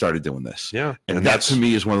 Until we started doing this. Yeah. And that to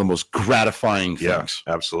me is one of the most gratifying things.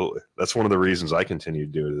 Yeah, absolutely. That's one of the reasons I continue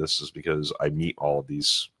to do this, is because I meet all of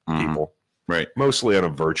these people. Right. Mostly on a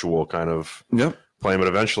virtual kind of plane, but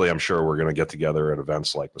eventually I'm sure we're going to get together at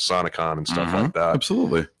events like Masonicon and stuff like that.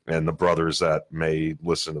 Absolutely. And the brothers that may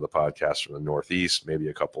listen to the podcast from the Northeast, maybe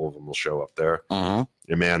a couple of them will show up there. And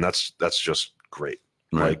man, that's just great.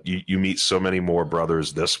 Right. Like you meet so many more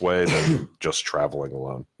brothers this way than just traveling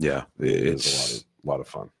alone. Yeah. It's a lot of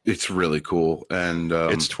fun. It's really cool. And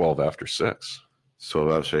it's 12 after 6.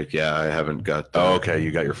 So I was like, I haven't got. Okay.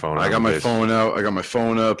 You got your phone out. I got my phone out. I got my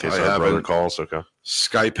phone up. I have brother calls. Okay.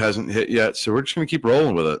 Skype hasn't hit yet. So we're just going to keep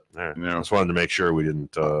rolling with it. Right. I just wanted to make sure we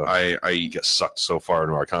didn't I get sucked so far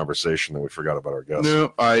into our conversation that we forgot about our guest.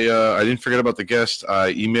 No, I didn't forget about the guest.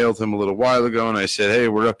 I emailed him a little while ago and I said, hey,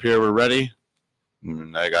 we're up here. We're ready.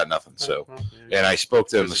 I got nothing. So, and I spoke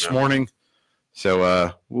to him this morning.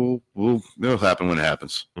 So it'll happen when it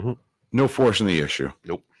happens. Mm-hmm. No forcing the issue.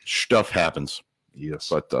 Nope. Stuff happens. Yes.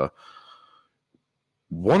 But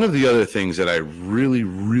one of the other things that I really,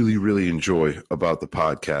 really, really enjoy about the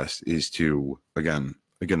podcast is to, again,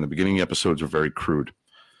 the beginning episodes are very crude,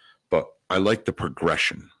 but I like the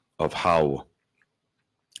progression of how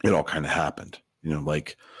it all kind of happened.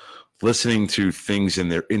 Like listening to things in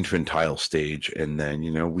their infantile stage. And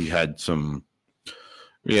then, we had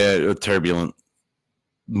a turbulent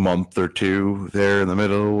month or two there in the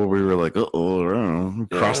middle where we were like,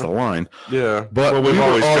 crossed the line. Yeah. But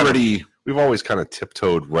we've always kind of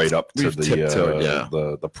tiptoed right up to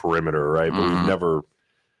the perimeter, right? But we've never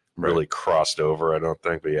really crossed over, I don't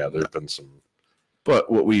think. But yeah, there's been some.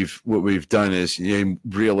 But what we've done is,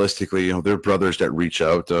 realistically, they're brothers that reach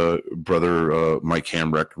out. Brother Mike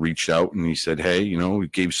Hamrick reached out and he said, "Hey, we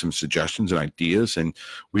gave some suggestions and ideas, and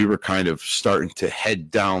we were kind of starting to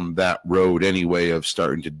head down that road anyway of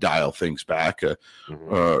starting to dial things back."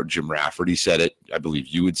 Jim Rafferty said it. I believe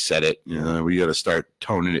you had said it. We got to start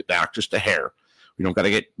toning it back just a hair. We don't got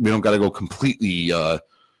to go completely,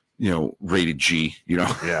 rated G.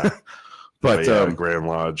 Yeah. But Grand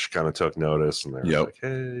Lodge kind of took notice, and they're like,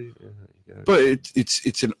 "Hey." But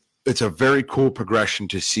it's a very cool progression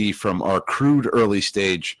to see from our crude early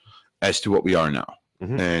stage as to what we are now,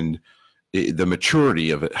 and the maturity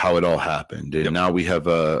of it, how it all happened, and now we have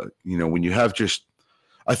when you have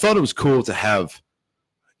I thought it was cool to have,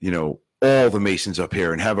 all the Masons up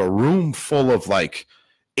here and have a room full of like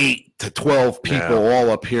 8 to 12 people all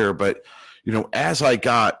up here, but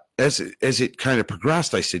as it kind of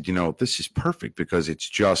progressed, I said, this is perfect because it's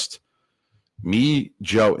just me,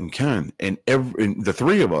 Joe, and Ken, and the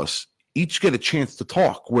three of us each get a chance to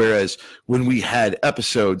talk. Whereas when we had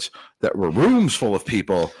episodes that were rooms full of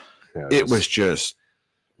people, it was just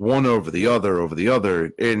one over the other.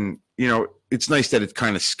 And, it's nice that it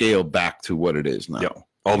kind of scaled back to what it is now. Yep.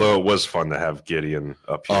 Although it was fun to have Gideon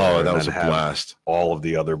up here. Oh, that was a blast. All of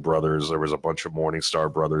the other brothers. There was a bunch of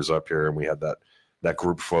Morningstar brothers up here, and we had that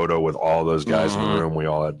group photo with all those guys in the room. We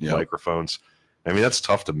all had microphones. I mean, that's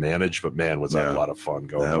tough to manage, but man, was that a lot of fun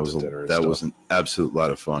going to dinner. That was an absolute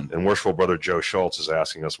lot of fun. And worshipful brother Joe Schultz is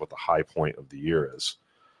asking us what the high point of the year is,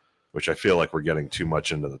 which I feel like we're getting too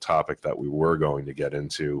much into the topic that we were going to get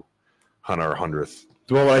into on our 100th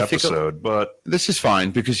episode. But this is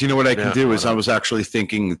fine because what I can do is I was actually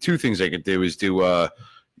thinking the two things I could do is do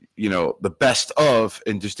the best of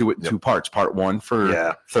and just do it in 2 parts. Part 1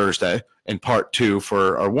 for Thursday and part 2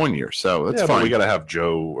 for our 1 year. So that's fine. But we got to have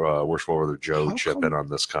Joe, worshipful brother Joe, chip in on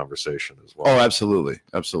this conversation as well. Oh, absolutely.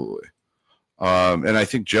 And I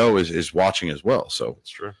think Joe is watching as well. So that's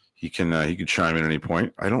true. He can chime in at any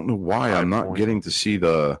point. I don't know why I'm not getting to see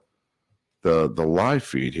the live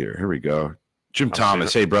feed here. Here we go. Jim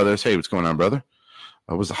Thomas. Hey, brothers. Hey, what's going on, brother?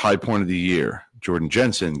 What was the high point of the year? Jordan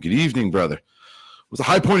Jensen. Good evening, brother. What's the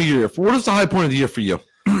high point of the year? What is the high point of the year for you?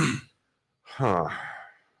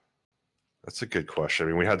 That's a good question. I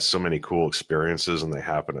mean, we had so many cool experiences, and they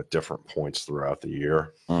happen at different points throughout the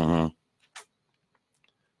year. I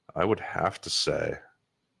would have to say,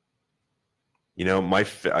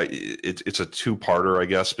 it's a 2-parter, I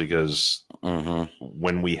guess, because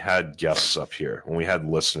when we had guests up here, when we had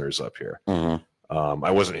listeners up here,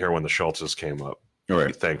 I wasn't here when the Schultzes came up.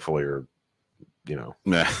 Right. Thankfully, or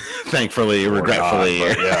thankfully, regretfully.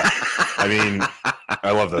 Yeah. I mean,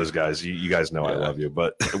 I love those guys. You guys know I love you.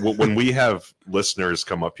 But when we have listeners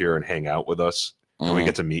come up here and hang out with us, and we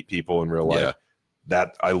get to meet people in real life,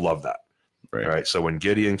 that I love that. Right. All right. So when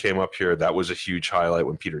Gideon came up here, that was a huge highlight.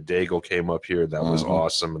 When Peter Daigle came up here, that was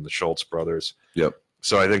awesome. And the Schultz brothers. Yep.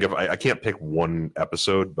 So I think if I can't pick one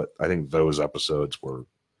episode, but I think those episodes were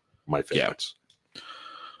my favorites.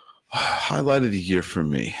 Highlight of the year for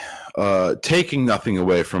me. Taking nothing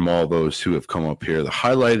away from all those who have come up here, the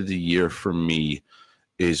highlight of the year for me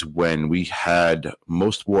is when we had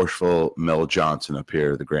Most Worshipful Mel Johnson up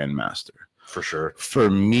here, the Grand Master. For sure. For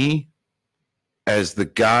me, as the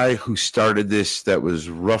guy who started this, that was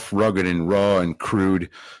rough, rugged, and raw and crude,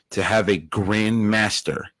 to have a Grand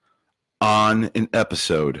Master on an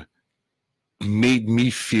episode made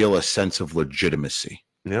me feel a sense of legitimacy.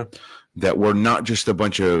 Yeah. That we're not just a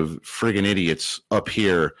bunch of friggin' idiots up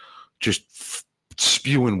here just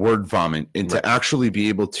spewing word vomit, and to actually be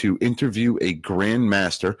able to interview a Grand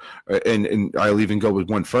Master, and I'll even go with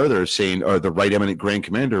one further, saying the Right Eminent Grand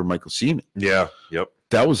Commander, Michael Seaman. Yeah. Yep.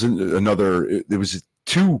 That was another, there was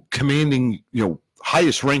 2 commanding,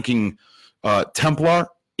 highest ranking Templar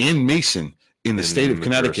and Mason in the state of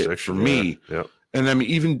Connecticut for me. Yep. And I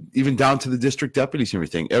mean, even down to the district deputies and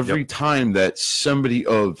everything. Every time that somebody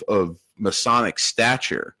of Masonic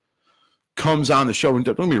stature comes on the show, and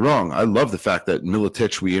don't get me wrong, I love the fact that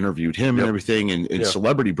Militich, we interviewed him and everything, and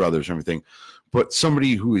Celebrity Brothers and everything. But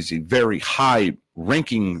somebody who is a very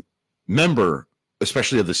high-ranking member,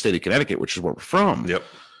 especially of the state of Connecticut, which is where we're from. Yep.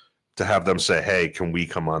 To have them say, "Hey, can we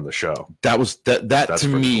come on the show?" That's to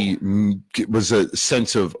me cool. Was a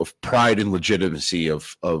sense of pride and legitimacy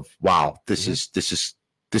of wow, this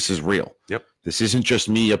is real. Yep. This isn't just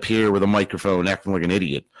me up here with a microphone acting like an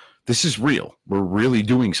idiot. This is real. We're really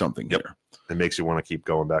doing something here. It makes you want to keep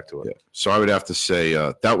going back to it. Yeah. So I would have to say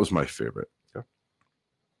that was my favorite.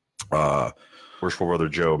 Yeah. Worshipful Brother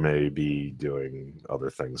Joe may be doing other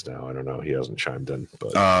things now. I don't know. He hasn't chimed in,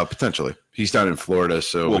 but potentially he's down in Florida,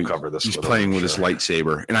 so we'll cover this. He's playing with his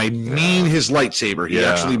lightsaber, and I mean his lightsaber. He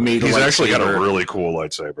actually made. He's actually got a really cool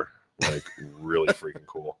lightsaber, like really freaking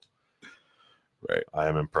cool. Right, I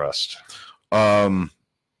am impressed.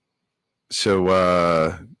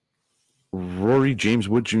 So Rory James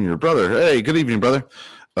Wood Jr., brother. Hey, good evening, brother.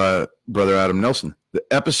 Brother Adam Nelson. The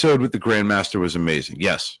episode with the Grandmaster was amazing.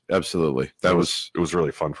 Yes, absolutely. It was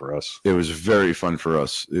really fun for us. It was very fun for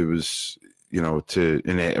us. It was,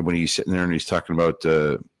 when he's sitting there and he's talking about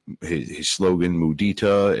his slogan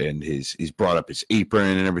Mudita, and he's brought up his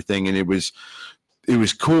apron and everything, and it was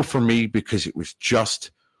cool for me because it was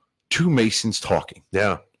just two Masons talking.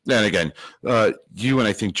 Yeah. And again, you and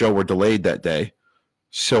I think Joe were delayed that day,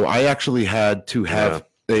 so I actually had to have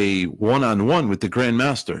a one-on-one with the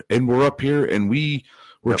Grandmaster, and we're up here and we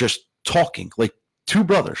were just talking like two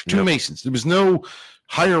brothers, two Masons. There was no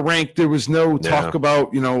higher rank. There was no talk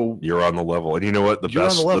about, you're on the level. And you know what? The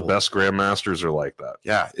best Grandmasters are like that.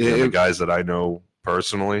 Yeah. The guys that I know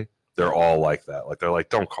personally, they're all like that. Like, they're like,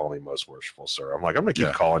 don't call me Most Worshipful Sir. I'm like, I'm going to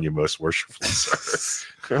keep calling you Most Worshipful Sir.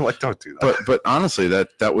 They're like, don't do that. But honestly,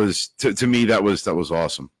 that was, to me, that was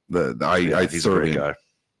awesome. He's a great guy.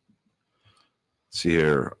 See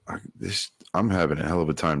here, I'm having a hell of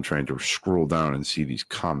a time trying to scroll down and see these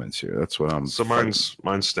comments here. That's what I'm. So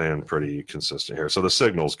mine's staying pretty consistent here. So the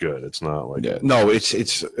signal's good. It's not like no. It's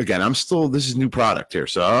again. I'm still. This is new product here,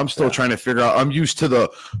 so I'm still trying to figure out. I'm used to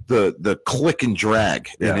the click and drag,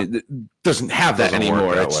 and it doesn't have that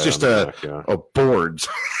anymore. It's just a board.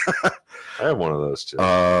 I have one of those too.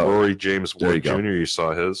 Rory James Wood Jr. You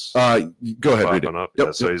saw his. Go ahead. Read it. Up.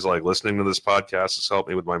 Yep, so he's like, listening to this podcast has helped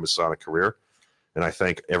me with my Masonic career. And I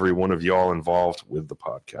thank every one of y'all involved with the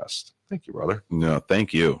podcast. Thank you, brother. No,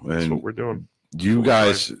 thank you. That's what we're doing. You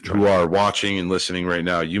guys who are watching and listening right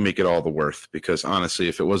now, you make it all the worth. Because honestly,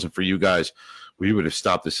 if it wasn't for you guys, we would have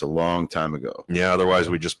stopped this a long time ago. Yeah, otherwise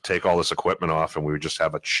we just take all this equipment off and we would just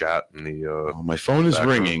have a chat in the my phone is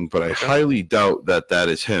ringing, but I highly doubt that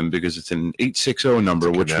is him because it's an 860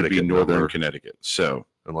 number, which would be Northern Connecticut. So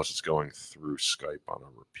unless it's going through Skype on a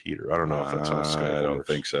repeater. I don't know if that's on Skype. I don't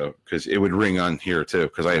think so, because it would ring on here too,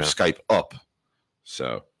 because I have Skype up.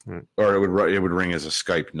 So, or it would ring as a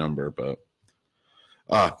Skype number, but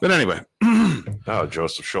anyway.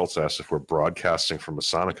 Joseph Schultz asked if we're broadcasting from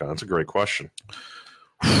Masonicon. That's a great question.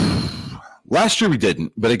 Last year we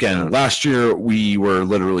didn't, but again, last year we were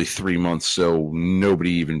literally 3 months, so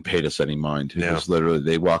nobody even paid us any mind. It was literally,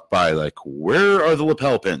 they walked by like, where are the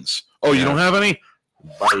lapel pins? Oh, you don't have any?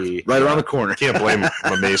 Bye. Right around the corner. Can't blame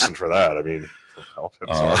a Mason for that. I mean,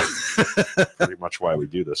 pretty much why we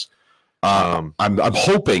do this. I'm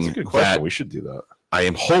hoping that we should do that. I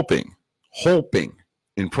am hoping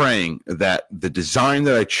and praying that the design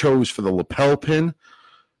that I chose for the lapel pin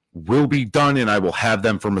will be done, and I will have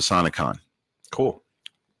them for Masonicon. Cool.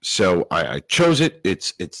 So I chose it.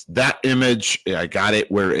 It's that image. I got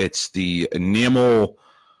it where it's the enamel.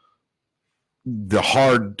 The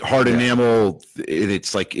hard enamel,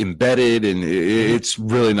 it's like embedded, and it's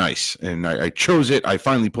really nice. And I chose it. I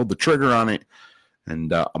finally pulled the trigger on it,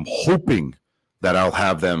 and I'm hoping that I'll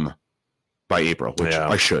have them by April, which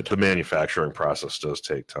I should. The manufacturing process does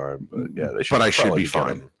take time, but they should. But I should be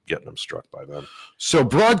fine getting them struck by then. So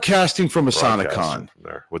broadcasting from Masonicon.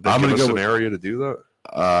 Would they give us an area to do that?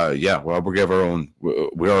 Well, we'll give our own.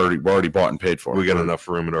 We're already bought and paid for. We got enough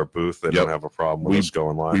room in our booth. They don't have a problem with us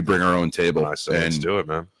going live. We bring our own table. I say, let's do it,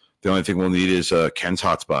 man. The only thing we'll need is Ken's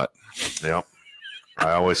hotspot. Yep.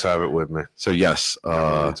 I always have it with me. So yes,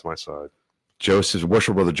 it's my side.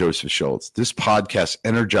 Worshipful Brother Joseph Schultz. This podcast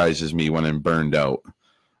energizes me when I'm burned out.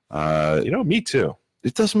 Me too.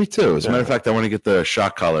 It does me too. As a matter of fact, I want to get the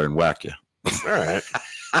shock collar and whack you. All right.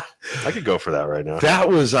 I could go for that right now. That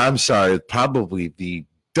was, I'm sorry, probably the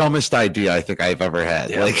dumbest idea I think I've ever had.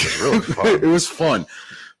 Yeah, it was really fun. It was fun.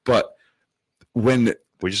 But when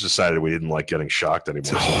We just decided we didn't like getting shocked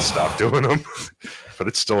anymore, so we stopped doing them. But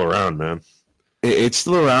it's still around, man. It's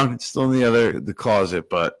still around. It's still in the closet.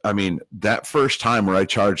 But I mean, that first time where I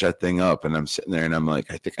charged that thing up, and I'm sitting there, and I'm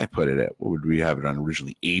like, I think I put it at, what would we have it on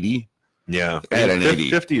originally? 80. Yeah, at an 80.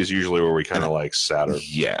 50 is usually where we kind of like sat.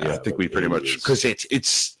 Yeah, I think we pretty much, because it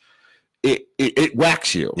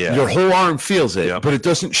whacks you. Yeah. Your whole arm feels it, Yep. but it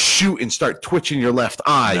doesn't shoot and start twitching your left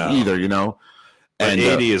eye either. You know. And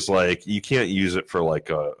 80 is like, you can't use it for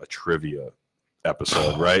like a trivia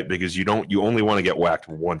episode, right? Because you only want to get whacked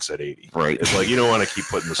once at 80. Right. It's like you don't want to keep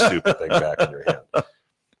putting the stupid thing back in your hand.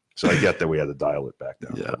 So I get that we had to dial it back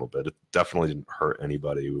down a little bit. It definitely didn't hurt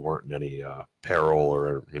anybody. We weren't in any peril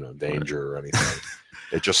or danger or anything.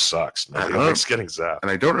 It just sucks. Nobody likes getting zapped.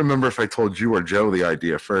 And I don't remember if I told you or Joe the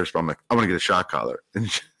idea first, but I'm like, I want to get a shock collar. And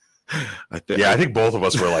I think both of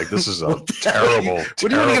us were like, this is a terrible. What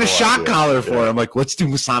do you want to get a shock collar for? Yeah. I'm like, let's do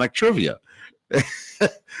Masonic trivia.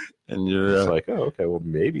 And you're it's like, oh, okay, well,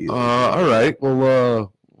 maybe. All right, we'll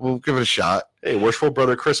give it a shot. Hey, worshipful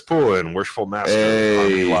brother Chris Poulin, worshipful master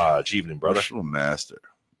Harmony Lodge. Evening, brother. Worshipful master.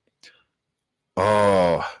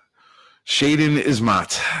 Oh, Shaden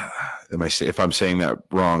Ismat. If I'm saying that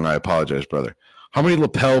wrong, I apologize, brother. How many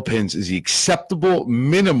lapel pins is the acceptable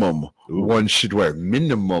minimum one should wear?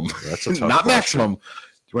 Minimum. That's a tough not question. Maximum. Do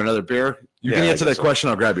you want another beer? You can answer that question.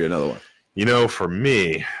 I'll grab you another one. For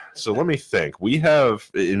me, so let me think. We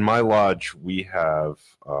have, in my lodge, we have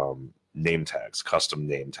name tags, custom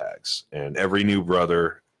name tags. And every new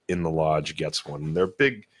brother in the lodge gets one. They're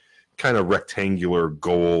big, kind of rectangular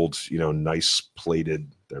gold, nice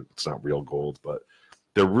plated. It's not real gold, but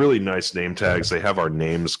they're really nice name tags. They have our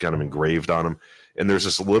names kind of engraved on them. And there's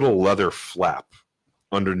this little leather flap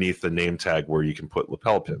underneath the name tag where you can put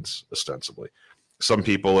lapel pins, ostensibly. Some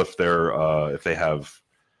people, if they have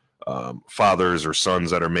fathers or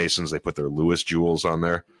sons that are Masons, they put their Lewis jewels on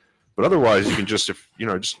there. But otherwise, you can you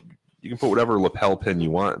can put whatever lapel pin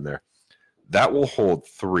you want in there. That will hold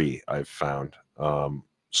 3, I've found.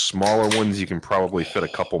 Smaller ones, you can probably fit a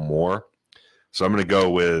couple more. So I'm going to go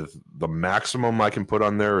with the maximum I can put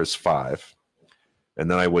on there is 5. And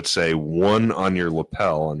then I would say 1 on your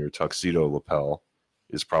lapel, on your tuxedo lapel,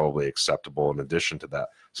 is probably acceptable in addition to that.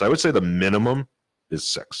 So I would say the minimum is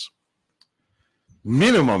 6.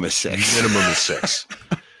 Minimum is 6. Minimum is 6.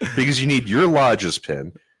 Because you need your lodge's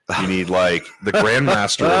pin. You need like the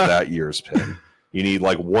Grandmaster of that year's pin. You need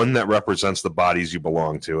like one that represents the bodies you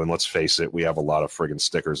belong to. And let's face it, we have a lot of friggin'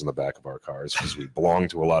 stickers in the back of our cars because we belong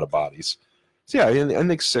to a lot of bodies. So yeah, I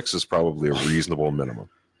think 6 is probably a reasonable minimum.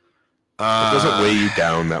 It doesn't weigh you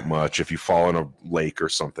down that much. If you fall in a lake or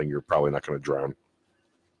something, you're probably not going to drown.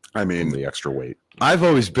 I mean, the extra weight. I've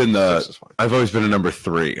always been a number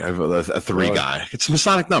 3. I've a 3 guy. It's a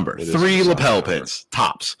Masonic number. 3 lapel pins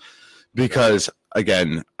tops, because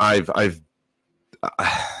again, I've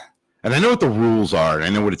and I know what the rules are, and I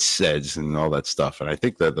know what it says and all that stuff, and I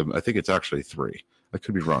think it's actually 3. I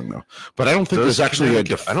could be wrong though, but I don't think there's actually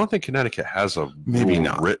I don't think Connecticut has a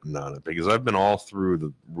rule written on it, because I've been all through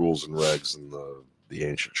the rules and regs and the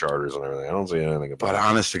ancient charters and everything. I don't see anything about. But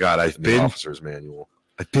honest to God, I've been officer's manual.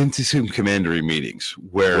 I've been to some commandery meetings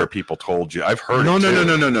where people told you. I've heard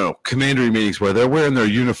no, commandery meetings where they're wearing their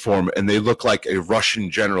uniform and they look like a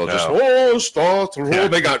Russian general. Just start to roll. Yeah.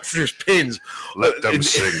 They got just pins. Let them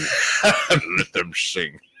sing. Let them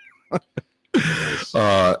sing.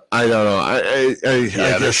 I don't know. I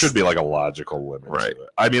there should be like a logical limit. Right. To it.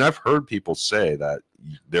 I mean, I've heard people say that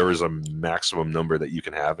there is a maximum number that you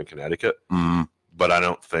can have in Connecticut. Mm. But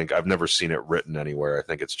I've never seen it written anywhere. I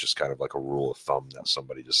think it's just kind of like a rule of thumb that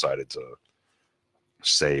somebody decided to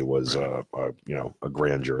say was a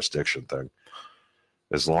grand jurisdiction thing.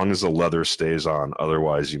 As long as the leather stays on,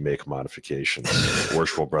 otherwise you make modifications.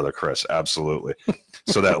 Worshipful brother Chris, absolutely.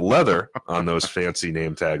 So that leather on those fancy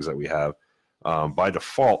name tags that we have, by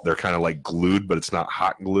default, they're kind of like glued, but it's not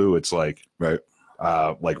hot glue. It's like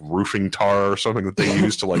like roofing tar or something that they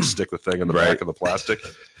use to like stick the thing in the back of the plastic.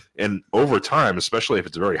 And over time, especially if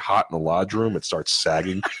it's very hot in the lodge room, it starts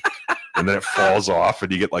sagging, and then it falls off,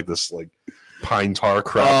 and you get like this like pine tar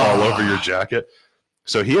crap all over your jacket.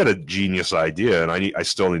 So he had a genius idea, and I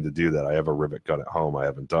still need to do that. I have a rivet gun at home. I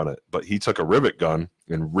haven't done it, but he took a rivet gun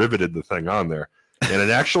and riveted the thing on there, and it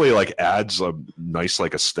actually like adds a nice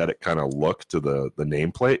like aesthetic kind of look to the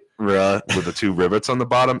nameplate with the 2 rivets on the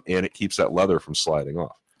bottom, and it keeps that leather from sliding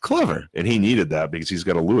off. Clever. And he needed that because he's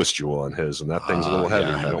got a Lewis jewel on his, and that thing's a little heavy.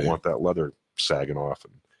 You don't want that leather sagging off.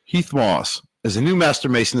 Heath Moss, as a new Master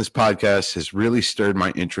Mason, this podcast has really stirred my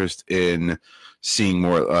interest in seeking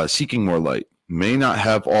more light. May not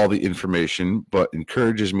have all the information, but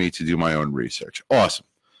encourages me to do my own research. Awesome.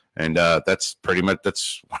 And that's pretty much,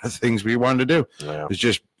 that's one of the things we wanted to do, is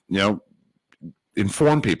just,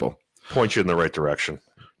 inform people. Point you in the right direction.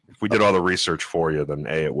 If we did all the research for you, then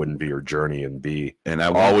A, it wouldn't be your journey, and B,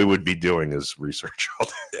 all we would be doing is research all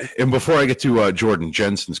day. And before I get to Jordan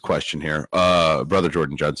Jensen's question here, brother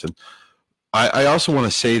Jordan Jensen, I also want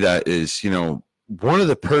to say that is, one of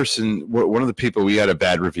the people, we had a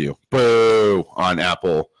bad review, boo, on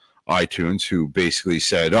Apple iTunes, who basically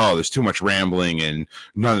said, oh, there's too much rambling and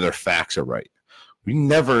none of their facts are right. We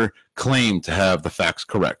never claim to have the facts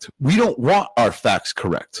correct. We don't want our facts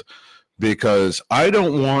correct, because I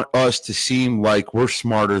don't want us to seem like we're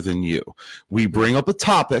smarter than you. We bring up a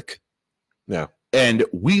topic, and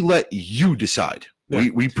we let you decide. Yeah.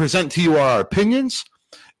 We present to you our opinions,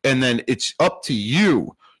 and then it's up to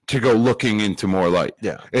you to go looking into more light.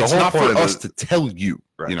 Yeah, it's not for us to tell you.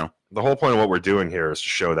 Right. The whole point of what we're doing here is to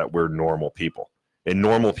show that we're normal people, and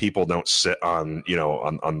normal people don't sit on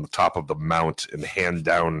on the top of the mount and hand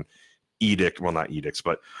down not edicts,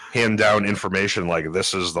 but hand down information like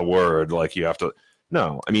this is the word, like you have to.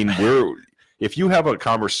 No, I mean, if you have a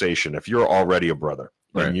conversation, if you're already a brother,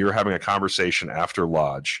 right, and you're having a conversation after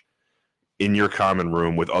lodge in your common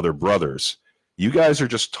room with other brothers, you guys are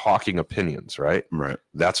just talking opinions, right? Right.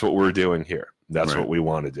 That's what we're doing here. That's what we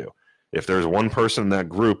want to do. If there's one person in that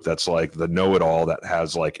group that's like the know-it-all, that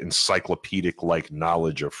has like encyclopedic like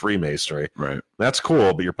knowledge of Freemasonry, right, that's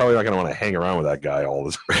cool, but you're probably not going to want to hang around with that guy all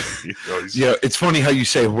the time. Yeah, it's funny how you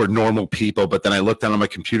say we're normal people, but then I look down on my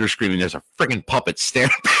computer screen and there's a freaking puppet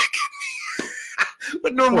staring back at me.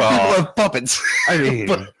 But normal people have puppets. I mean,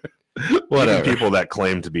 whatever. People that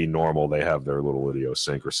claim to be normal, they have their little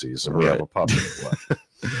idiosyncrasies, and we have a puppet.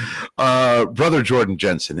 Brother Jordan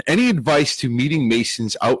Jensen, any advice to meeting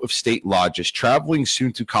Masons out of state lodges traveling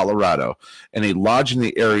soon to Colorado, and a lodge in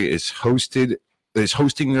the area is hosting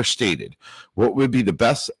their stated? What would be the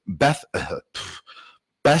best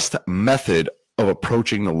method of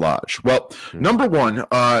approaching the lodge? Well, number one,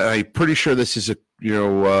 I'm pretty sure this is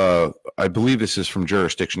I believe this is from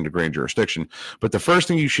jurisdiction to grand jurisdiction, but the first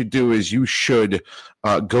thing you should do is you should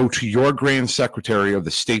go to your grand secretary of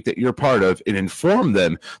the state that you're part of and inform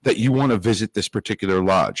them that you want to visit this particular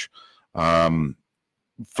lodge.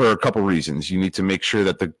 For a couple reasons. You need to make sure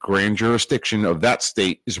that the grand jurisdiction of that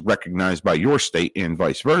state is recognized by your state and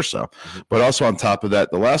vice versa. But also on top of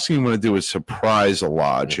that, the last thing you want to do is surprise a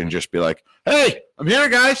lodge and just be like, hey, I'm here,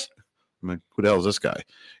 guys. I'm like, who the hell is this guy?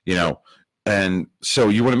 And so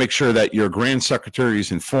you want to make sure that your grand secretary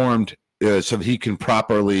is informed so that he can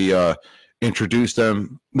properly introduce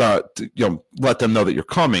them, let them know that you're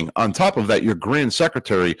coming. On top of that, your grand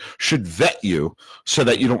secretary should vet you so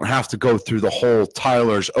that you don't have to go through the whole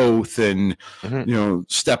Tyler's oath and,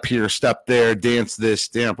 step here, step there, dance this,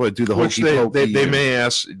 do the whole. Which they may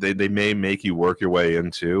ask, they may make you work your way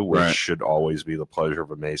into, which should always be the pleasure of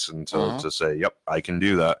a Mason to say, yep, I can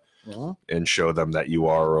do that. And show them that you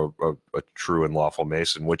are a true and lawful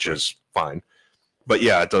Mason, which is fine. But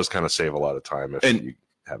yeah, it does kind of save a lot of time if you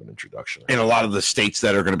have an introduction. And a lot of the states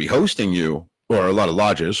that are going to be hosting you, or a lot of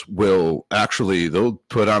lodges, they'll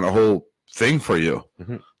put on a whole thing for you.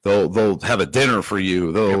 They'll have a dinner for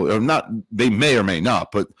you. They may or may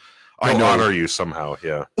not, but they'll honor you somehow.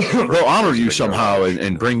 Yeah, they'll honor you somehow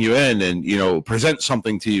and bring you in and present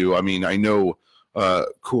something to you. I mean, I know.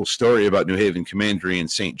 Cool story about New Haven Commandery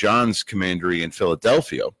and St. John's Commandery in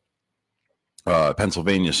Philadelphia,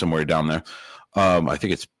 Pennsylvania, somewhere down there. I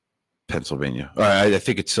think it's Pennsylvania. I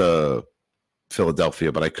think it's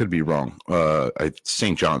Philadelphia, but I could be wrong.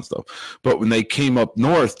 St. John's though. But when they came up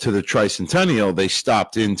north to the Tricentennial, they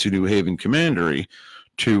stopped into New Haven Commandery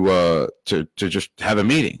to just have a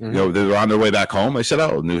meeting. They were on their way back home. They said,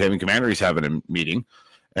 "Oh, New Haven Commandery's having a meeting,"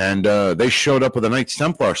 and they showed up with a Knights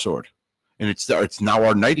Templar sword. And it's now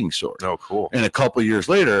our knighting sword. Oh, cool. And a couple of years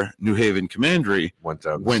later, New Haven Commandery went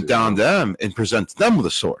down to them and presented them with a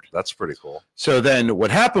sword. That's pretty cool. So then what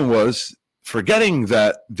happened was, forgetting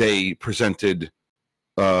that they presented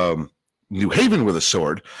New Haven with a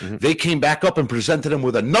sword, they came back up and presented them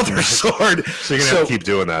with another sword. So you're going to have to keep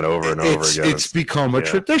doing that over and over again. It's become a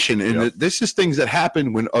tradition. And this is things that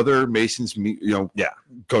happen when other Masons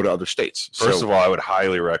go to other states. First of all, I would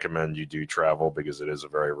highly recommend you do travel, because it is a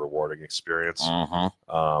very rewarding experience.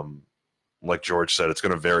 Like George said, it's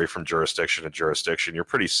going to vary from jurisdiction to jurisdiction. You're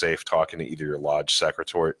pretty safe talking to either your lodge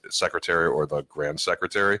secretary or the grand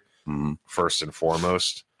secretary, first and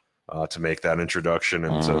foremost. To make that introduction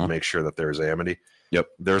and to make sure that there's amity. Yep.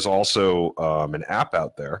 There's also an app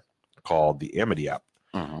out there called the Amity app,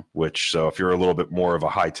 so if you're a little bit more of a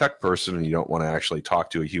high-tech person and you don't want to actually talk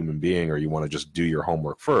to a human being, or you want to just do your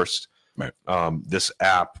homework first, Right. This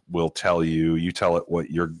app will tell you tell it what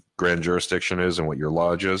your grand jurisdiction is and what your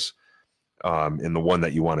lodge is, in the one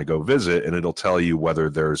that you want to go visit, and it'll tell you whether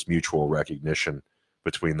there's mutual recognition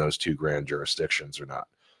between those two grand jurisdictions or not.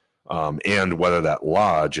 And whether that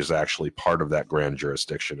lodge is actually part of that grand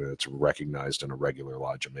jurisdiction and it's recognized in a regular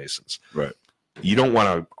lodge of Masons. Right. You don't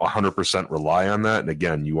want to 100% rely on that. And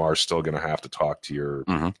again, you are still going to have to talk to your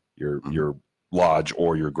lodge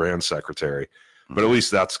or your grand secretary. But at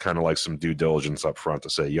least that's kind of like some due diligence up front to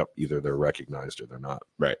say, yep, either they're recognized or they're not.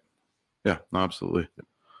 Right. Yeah, no, absolutely.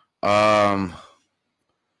 What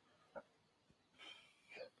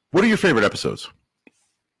are your favorite episodes?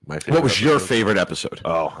 What was your favorite episode?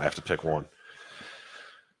 Oh, I have to pick one.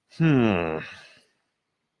 Wow.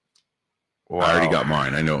 I already got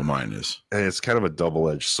mine. I know what mine is. And it's kind of a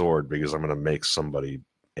double-edged sword because I'm going to make somebody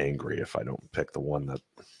angry if I don't pick the one that...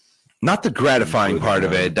 Not the gratifying part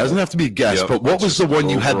of it. It doesn't have to be a guess, but what was the one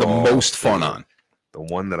you had the most fun on? The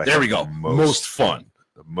one that I There we go. Most fun.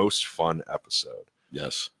 The most fun episode.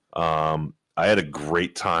 Yes. I had a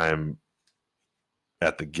great time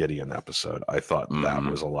at the Gideon episode. I thought that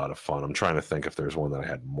was a lot of fun. I'm trying to think if there's one that I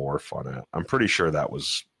had more fun at. I'm pretty sure that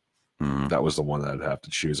was the one that I'd have to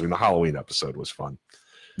choose. I mean, the Halloween episode was fun.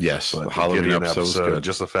 Yes, But the Halloween Gideon episode was good.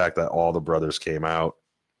 just the fact that all the brothers came out,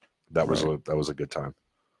 that was a good time.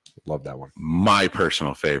 Love that one. My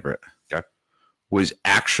personal favorite was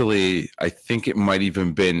actually, I think it might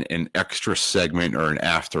even been an extra segment or an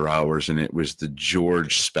after hours, and it was the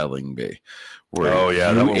George spelling bee. Where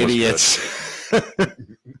that one was idiots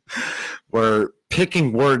were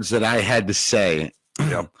picking words that I had to say.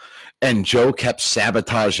 Yep. And Joe kept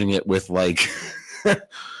sabotaging it with like, I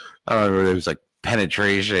don't know, it was like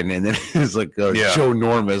penetration, and then it was like Joe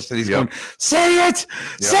Normus, and he's going, say it,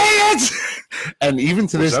 say it. And even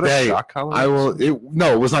to this day, I will.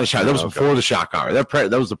 No, it was not a shock. That was before the shock collar.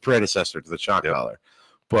 That was the predecessor to the shock collar.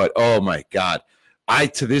 But oh my God, I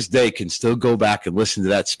to this day can still go back and listen to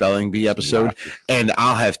that spelling bee episode, and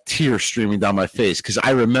I'll have tears streaming down my face because I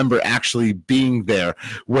remember actually being there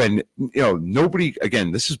when nobody.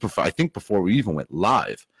 Again, this is before before we even went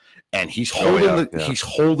live, and he's holding he's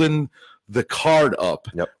holding the card up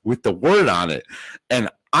with the word on it, and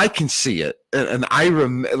I can see it, and I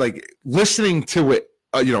like listening to it,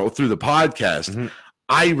 through the podcast.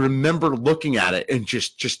 I remember looking at it and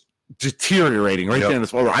just deteriorating right there in the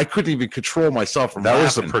floor. I couldn't even control myself from laughing.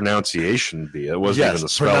 Was the pronunciation bee. It wasn't even the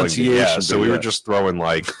spelling bee. Yeah, so we were just throwing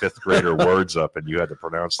like fifth grader words up, and you had to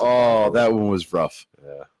pronounce them. Oh, that one was rough.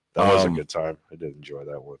 Yeah, that was a good time. I did enjoy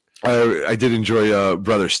that one. I did enjoy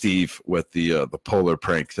Brother Steve with the polar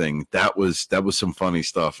prank thing. That was some funny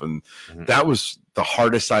stuff, and that was the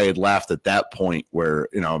hardest I had laughed at that point. Where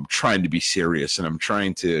I'm trying to be serious and I'm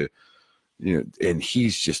trying to, and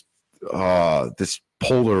he's just this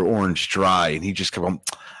polar orange dry, and he just kept on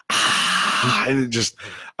and it just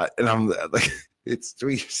and I'm like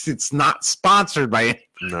it's not sponsored by anything.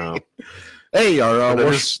 No. Hey, our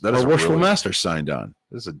worshipful master signed on.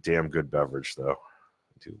 This is a damn good beverage, though.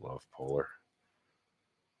 I do love Polar.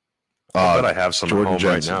 I bet I have some Jordan at home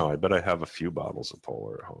Jensen. right now. I bet I have a few bottles of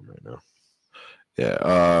Polar at home right now.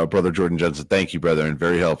 Yeah, Brother Jordan Jensen, thank you, brother, and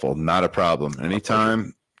very helpful. Not a problem.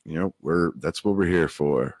 Anytime, that's what we're here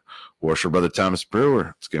for. Worship Brother Thomas Brewer.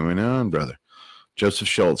 What's going on, brother? Joseph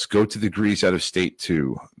Schultz, go to the degrees out of state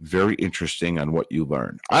too. Very interesting on what you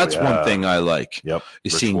learn. That's one thing I like. Yep,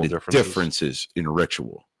 is seeing the differences in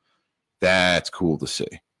ritual. That's cool to see.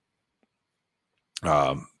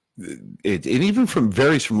 It even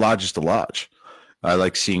varies from lodge to lodge. I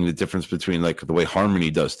like seeing the difference between like the way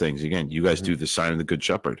Harmony does things. Again, you guys do the sign of the Good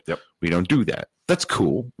Shepherd. Yep. We don't do that. That's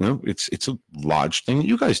cool. It's a lodge thing that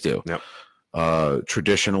you guys do. Yep.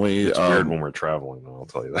 Traditionally, it's weird when we're traveling, though, I'll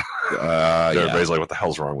tell you that. Everybody's like, what the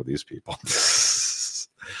hell's wrong with these people?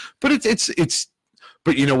 But it's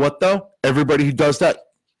but you know what though? Everybody who does that,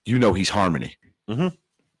 he's Harmony.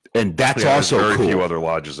 And that's also very cool. Few other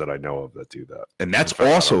lodges that I know of that do that. And that's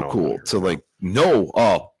also cool to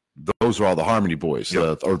those are all the Harmony boys,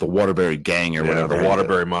 or the Waterbury gang or whatever. The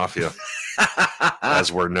Waterbury Mafia,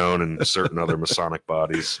 as we're known in certain other Masonic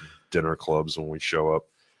bodies, dinner clubs when we show up.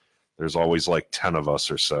 There's always like 10 of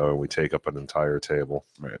us or so, and we take up an entire table.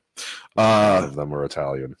 Right. None of them are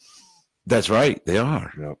Italian. That's right. They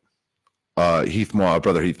are. Yep.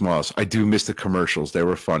 Brother Heath Moss. I do miss the commercials. They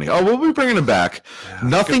were funny. Oh, we'll be bringing them back.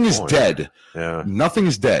 Nothing is dead. Yeah. Nothing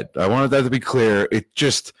is dead. I wanted that to be clear. It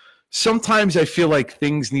just sometimes I feel like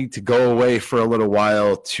things need to go away for a little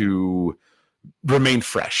while to remain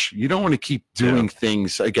fresh. You don't want to keep doing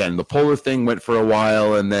things again. The polar thing went for a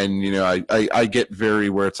while, and then I get very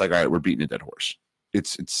where it's like, all right, we're beating a dead horse.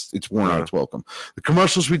 it's worn out its welcome. The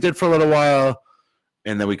commercials we did for a little while,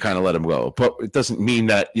 and then we kind of let them go. But it doesn't mean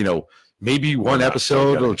that, maybe one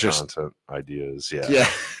episode will just content ideas. Yeah. Yeah.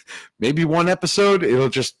 Maybe one episode it'll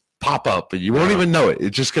just pop up and you won't even know it.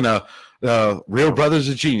 It's just gonna Real Brothers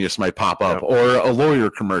of Genius might pop up, or a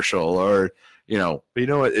lawyer commercial, or But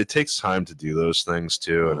it takes time to do those things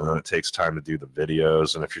too, and then it takes time to do the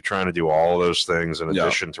videos. And if you're trying to do all of those things in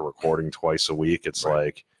addition to recording twice a week, it's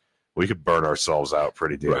like we could burn ourselves out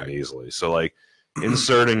pretty damn easily. So like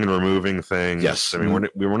inserting and removing things. Yes. I mean,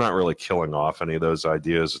 we're not really killing off any of those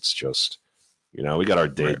ideas. It's just, we got our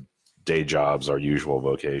day jobs, our usual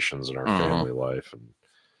vocations, and our family life, and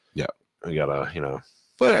we gotta,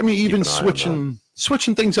 But I mean, even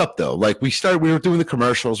switching things up though. Like we were doing the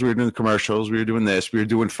commercials, we were doing this, we were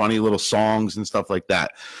doing funny little songs and stuff like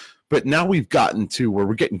that. But now we've gotten to where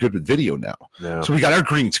we're getting good with video now. Yeah. So we got our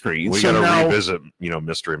green screen. We got to revisit,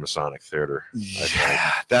 Mystery Masonic Theater.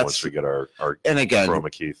 Yeah, once we get our and again,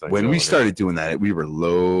 chroma key thing. When we started doing that, we were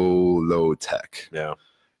low tech. Yeah.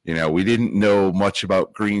 We didn't know much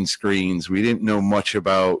about green screens. We didn't know much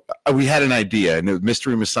about. We had an idea, and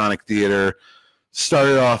Mystery Masonic Theater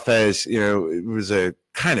started off as it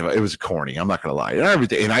was corny. I'm not gonna lie, and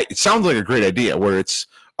everything. And it sounds like a great idea, where it's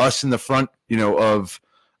us in the front,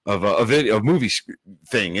 of a video, a movie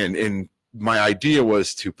thing, and my idea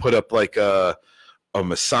was to put up like a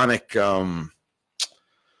Masonic. Did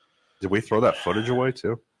we throw that footage away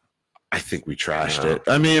too? I think we trashed it.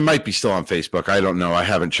 I mean, it might be still on Facebook. I don't know. I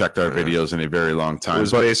haven't checked our videos in a very long time. It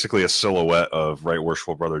was basically a silhouette of Right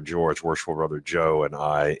Worshipful Brother George, Worshipful Brother Joe, and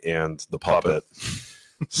I, and the puppet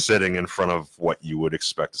sitting in front of what you would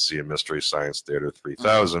expect to see in Mystery Science Theater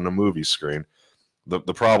 3000, a movie screen.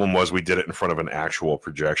 The problem was we did it in front of an actual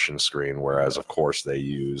projection screen, whereas, of course, they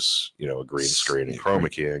use, a green screen and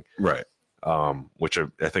chroma keying. Right. Which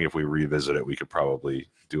I think if we revisit it, we could probably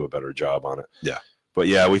do a better job on it. Yeah. But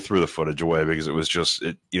yeah, we threw the footage away because it was just,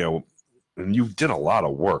 and you did a lot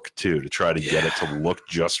of work too to try to get it to look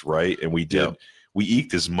just right. And we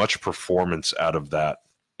eked as much performance out of that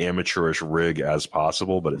amateurish rig as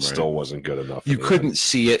possible, but it still wasn't good enough. You couldn't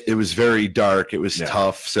see it. It was very dark. It was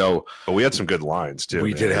tough. So, but we had some good lines too.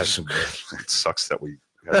 We did have some good. It sucks that we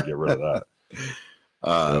had to get rid of that.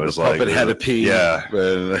 It was like, puppet had to pee. Yeah.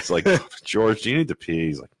 It's like, George, do you need to pee?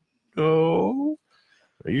 He's like, no.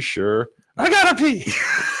 Are you sure? I gotta pee.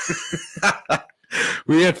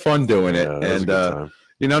 We had fun doing it, and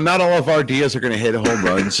not all of our ideas are going to hit a home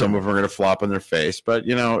run. Some of them are going to flop on their face, but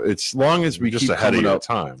it's long as we just keep ahead of your up.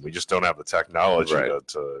 time. We just don't have the technology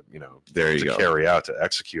to carry out, to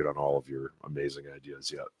execute on all of your amazing ideas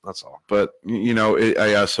yet. That's all. But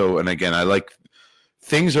I also, and again, I like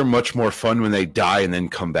things are much more fun when they die and then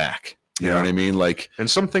come back. You know what I mean? Like, and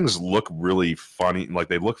some things look really funny. Like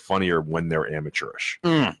they look funnier when they're amateurish.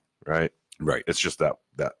 Right. It's just that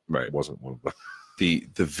wasn't one of them. The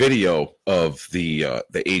video of the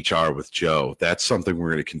HR with Joe, that's something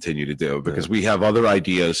we're going to continue to do because we have other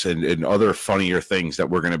ideas and other funnier things that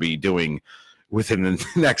we're going to be doing within the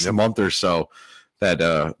next month or so that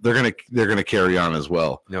they're going to carry on as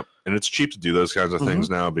well. Yep. And it's cheap to do those kinds of things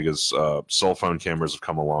now because cell phone cameras have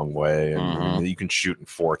come a long way, and you can shoot in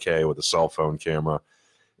 4K with a cell phone camera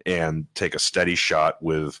and take a steady shot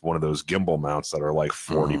with one of those gimbal mounts that are like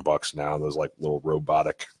 $40 now. Those like little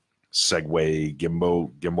robotic Segway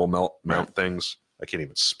gimbal mount things. I can't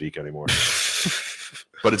even speak anymore.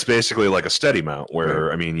 But it's basically like a steady mount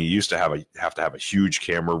where, I mean, you used to have to have a huge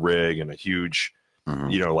camera rig and a huge,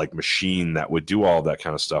 like machine that would do all that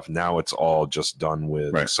kind of stuff. Now it's all just done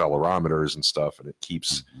with accelerometers and stuff, and it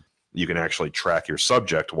keeps you can actually track your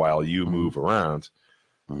subject while you move around.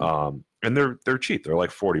 And they're cheap. They're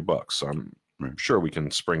like $40. So I'm sure we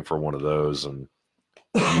can spring for one of those and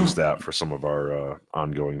use that for some of our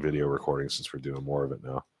ongoing video recordings since we're doing more of it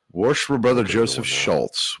now. Worshipful Brother Joseph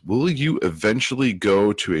Schultz, will you eventually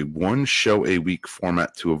go to a one-show-a-week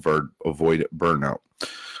format to avoid burnout?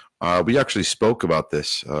 We actually spoke about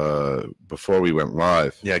this before we went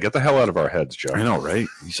live. Yeah, get the hell out of our heads, Joe. I know, right?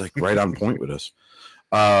 He's like right on point with us.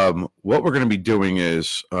 What we're going to be doing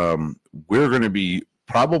is we're going to be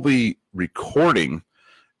probably recording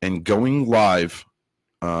and going live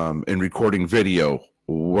and recording video.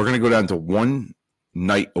 We're going to go down to one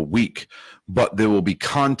night a week, but there will be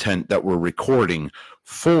content that we're recording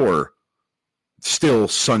for still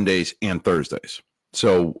Sundays and Thursdays.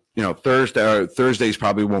 So, Thursdays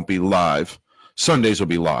probably won't be live. Sundays will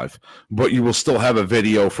be live, but you will still have a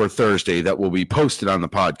video for Thursday that will be posted on the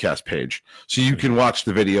podcast page. So you can watch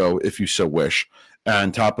the video if you so wish. And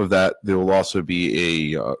on top of that, there will also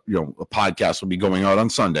be a podcast will be going out on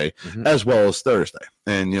Sunday as well as Thursday.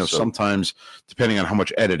 And sometimes depending on how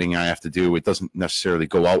much editing I have to do, it doesn't necessarily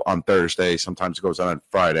go out on Thursday. Sometimes it goes out on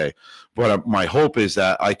Friday. But my hope is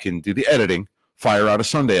that I can do the editing, fire out a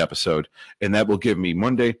Sunday episode, and that will give me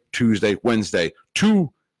Monday, Tuesday, Wednesday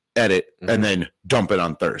to edit and then dump it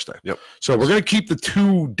on Thursday. Yep. So we're going to keep the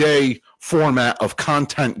 2-day format of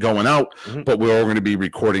content going out, but we're all going to be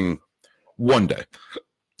recording one day.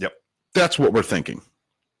 Yep. That's what we're thinking.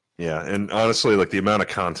 Yeah, and honestly, like the amount of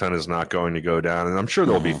content is not going to go down, and I'm sure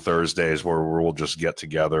there'll be Thursdays where we'll just get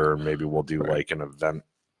together and maybe we'll do like an event,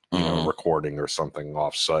 recording or something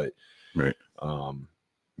off-site. Right.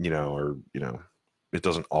 It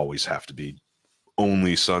doesn't always have to be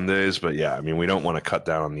only Sundays, but yeah, I mean, we don't want to cut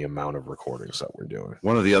down on the amount of recordings that we're doing.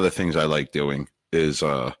 One of the other things I like doing is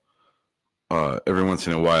every once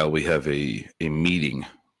in a while we have a meeting,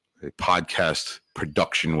 a podcast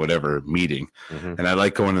production, whatever meeting. And I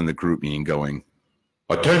like going in the group meeting going,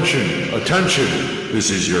 attention, this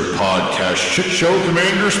is your podcast shit show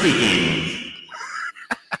commander speaking.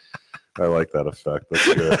 I like that effect.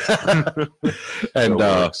 That's good. And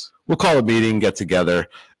we'll call a meeting, get together.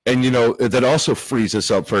 And, that also frees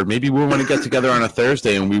us up for maybe we want to get together on a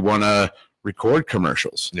Thursday and we want to record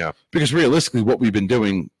commercials. Yeah. Because realistically, what we've been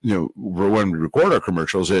doing, when we record our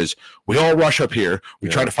commercials is we all rush up here. We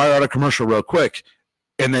try to fire out a commercial real quick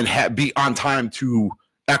and then be on time to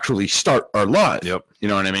actually start our live. Yep. You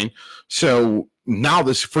know what I mean? So now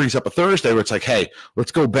this frees up a Thursday where it's like, hey,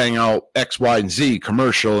 let's go bang out X, Y, and Z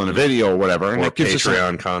commercial and a video or whatever. And or it gives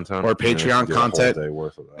Patreon content. Or Patreon content. Day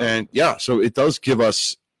worth of that. And so it does give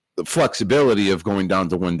us the flexibility of going down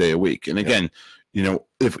to 1 day a week. And again,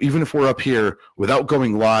 even if we're up here without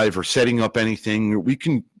going live or setting up anything, we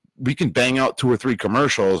can bang out 2 or 3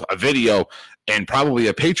 commercials, a video, and probably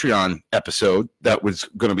a Patreon episode that was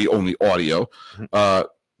going to be only audio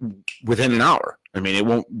within an hour. I mean,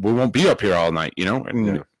 we won't be up here all night,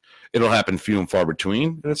 and it'll happen few and far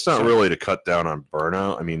between. And it's not really to cut down on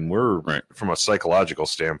burnout. I mean, we're from a psychological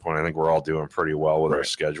standpoint, I think we're all doing pretty well with our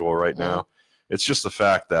schedule right now. It's just the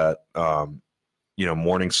fact that,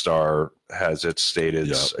 Morningstar has it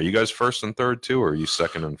stated. Are you guys first and third too, or are you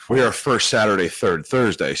second and fourth? We are first Saturday, third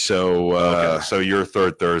Thursday. So, so your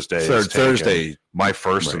third Thursday. Thursday. My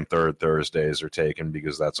first and third Thursdays are taken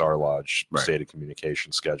because that's our lodge stated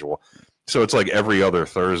communication schedule. So it's like every other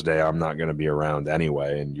Thursday, I'm not going to be around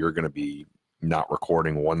anyway, and you're going to be not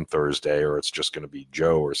recording one Thursday, or it's just going to be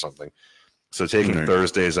Joe or something. So taking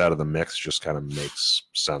Thursdays out of the mix just kind of makes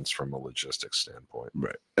sense from a logistics standpoint.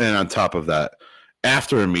 Right. And on top of that,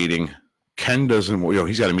 after a meeting, Ken doesn't,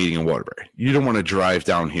 he's got a meeting in Waterbury. You don't want to drive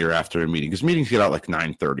down here after a meeting because meetings get out like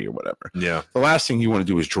 9:30 or whatever. Yeah. The last thing you want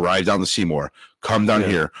to do is drive down to Seymour, come down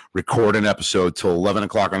here, record an episode till 11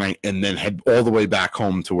 o'clock at night, and then head all the way back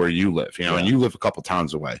home to where you live, and you live a couple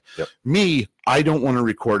towns away. Yep. Me, I don't want to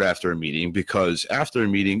record after a meeting because after a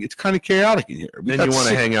meeting, it's kind of chaotic in here. Then you want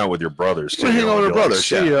to hang out with your brothers. You hang out with your brothers.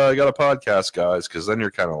 See, I got a podcast, guys, because then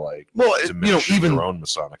you're kind of like, even your own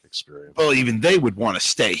Masonic experience. Well, even they would want to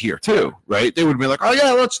stay here too, right? They would be like, oh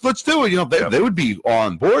yeah, let's do it. They would be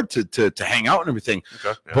on board to hang out and everything.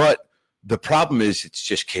 Okay. Yeah. But the problem is it's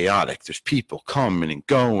just chaotic. There's people coming and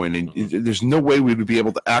going, and there's no way we would be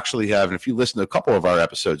able to actually have. And if you listen to a couple of our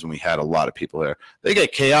episodes when we had a lot of people there, they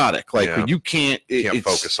get chaotic. Like when you can't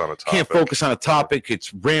focus on a topic. Can't focus on a topic.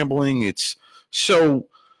 It's rambling. It's so,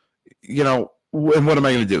 and what am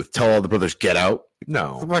I going to do? Tell all the brothers get out?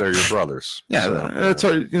 No, they're your brothers. Yeah,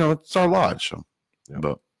 so, it's our lodge. So,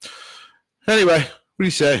 but anyway, what do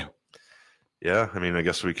you say? Yeah, I mean, I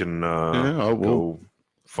guess we can go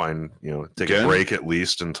find, take a break at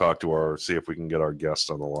least and see if we can get our guest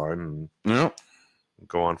on the line and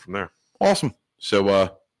go on from there. Awesome. So we're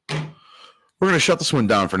going to shut this one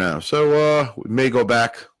down for now. So we may go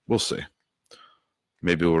back. We'll see.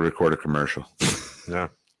 Maybe we'll record a commercial. Yeah.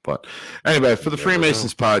 But anyway, for the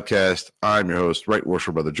Freemasons podcast, I'm your host, Right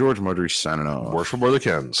Worshipful Brother George Mudry, signing off. Worshipful Brother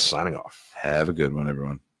Ken, signing off. Have a good one,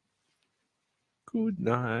 everyone. Good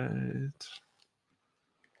night.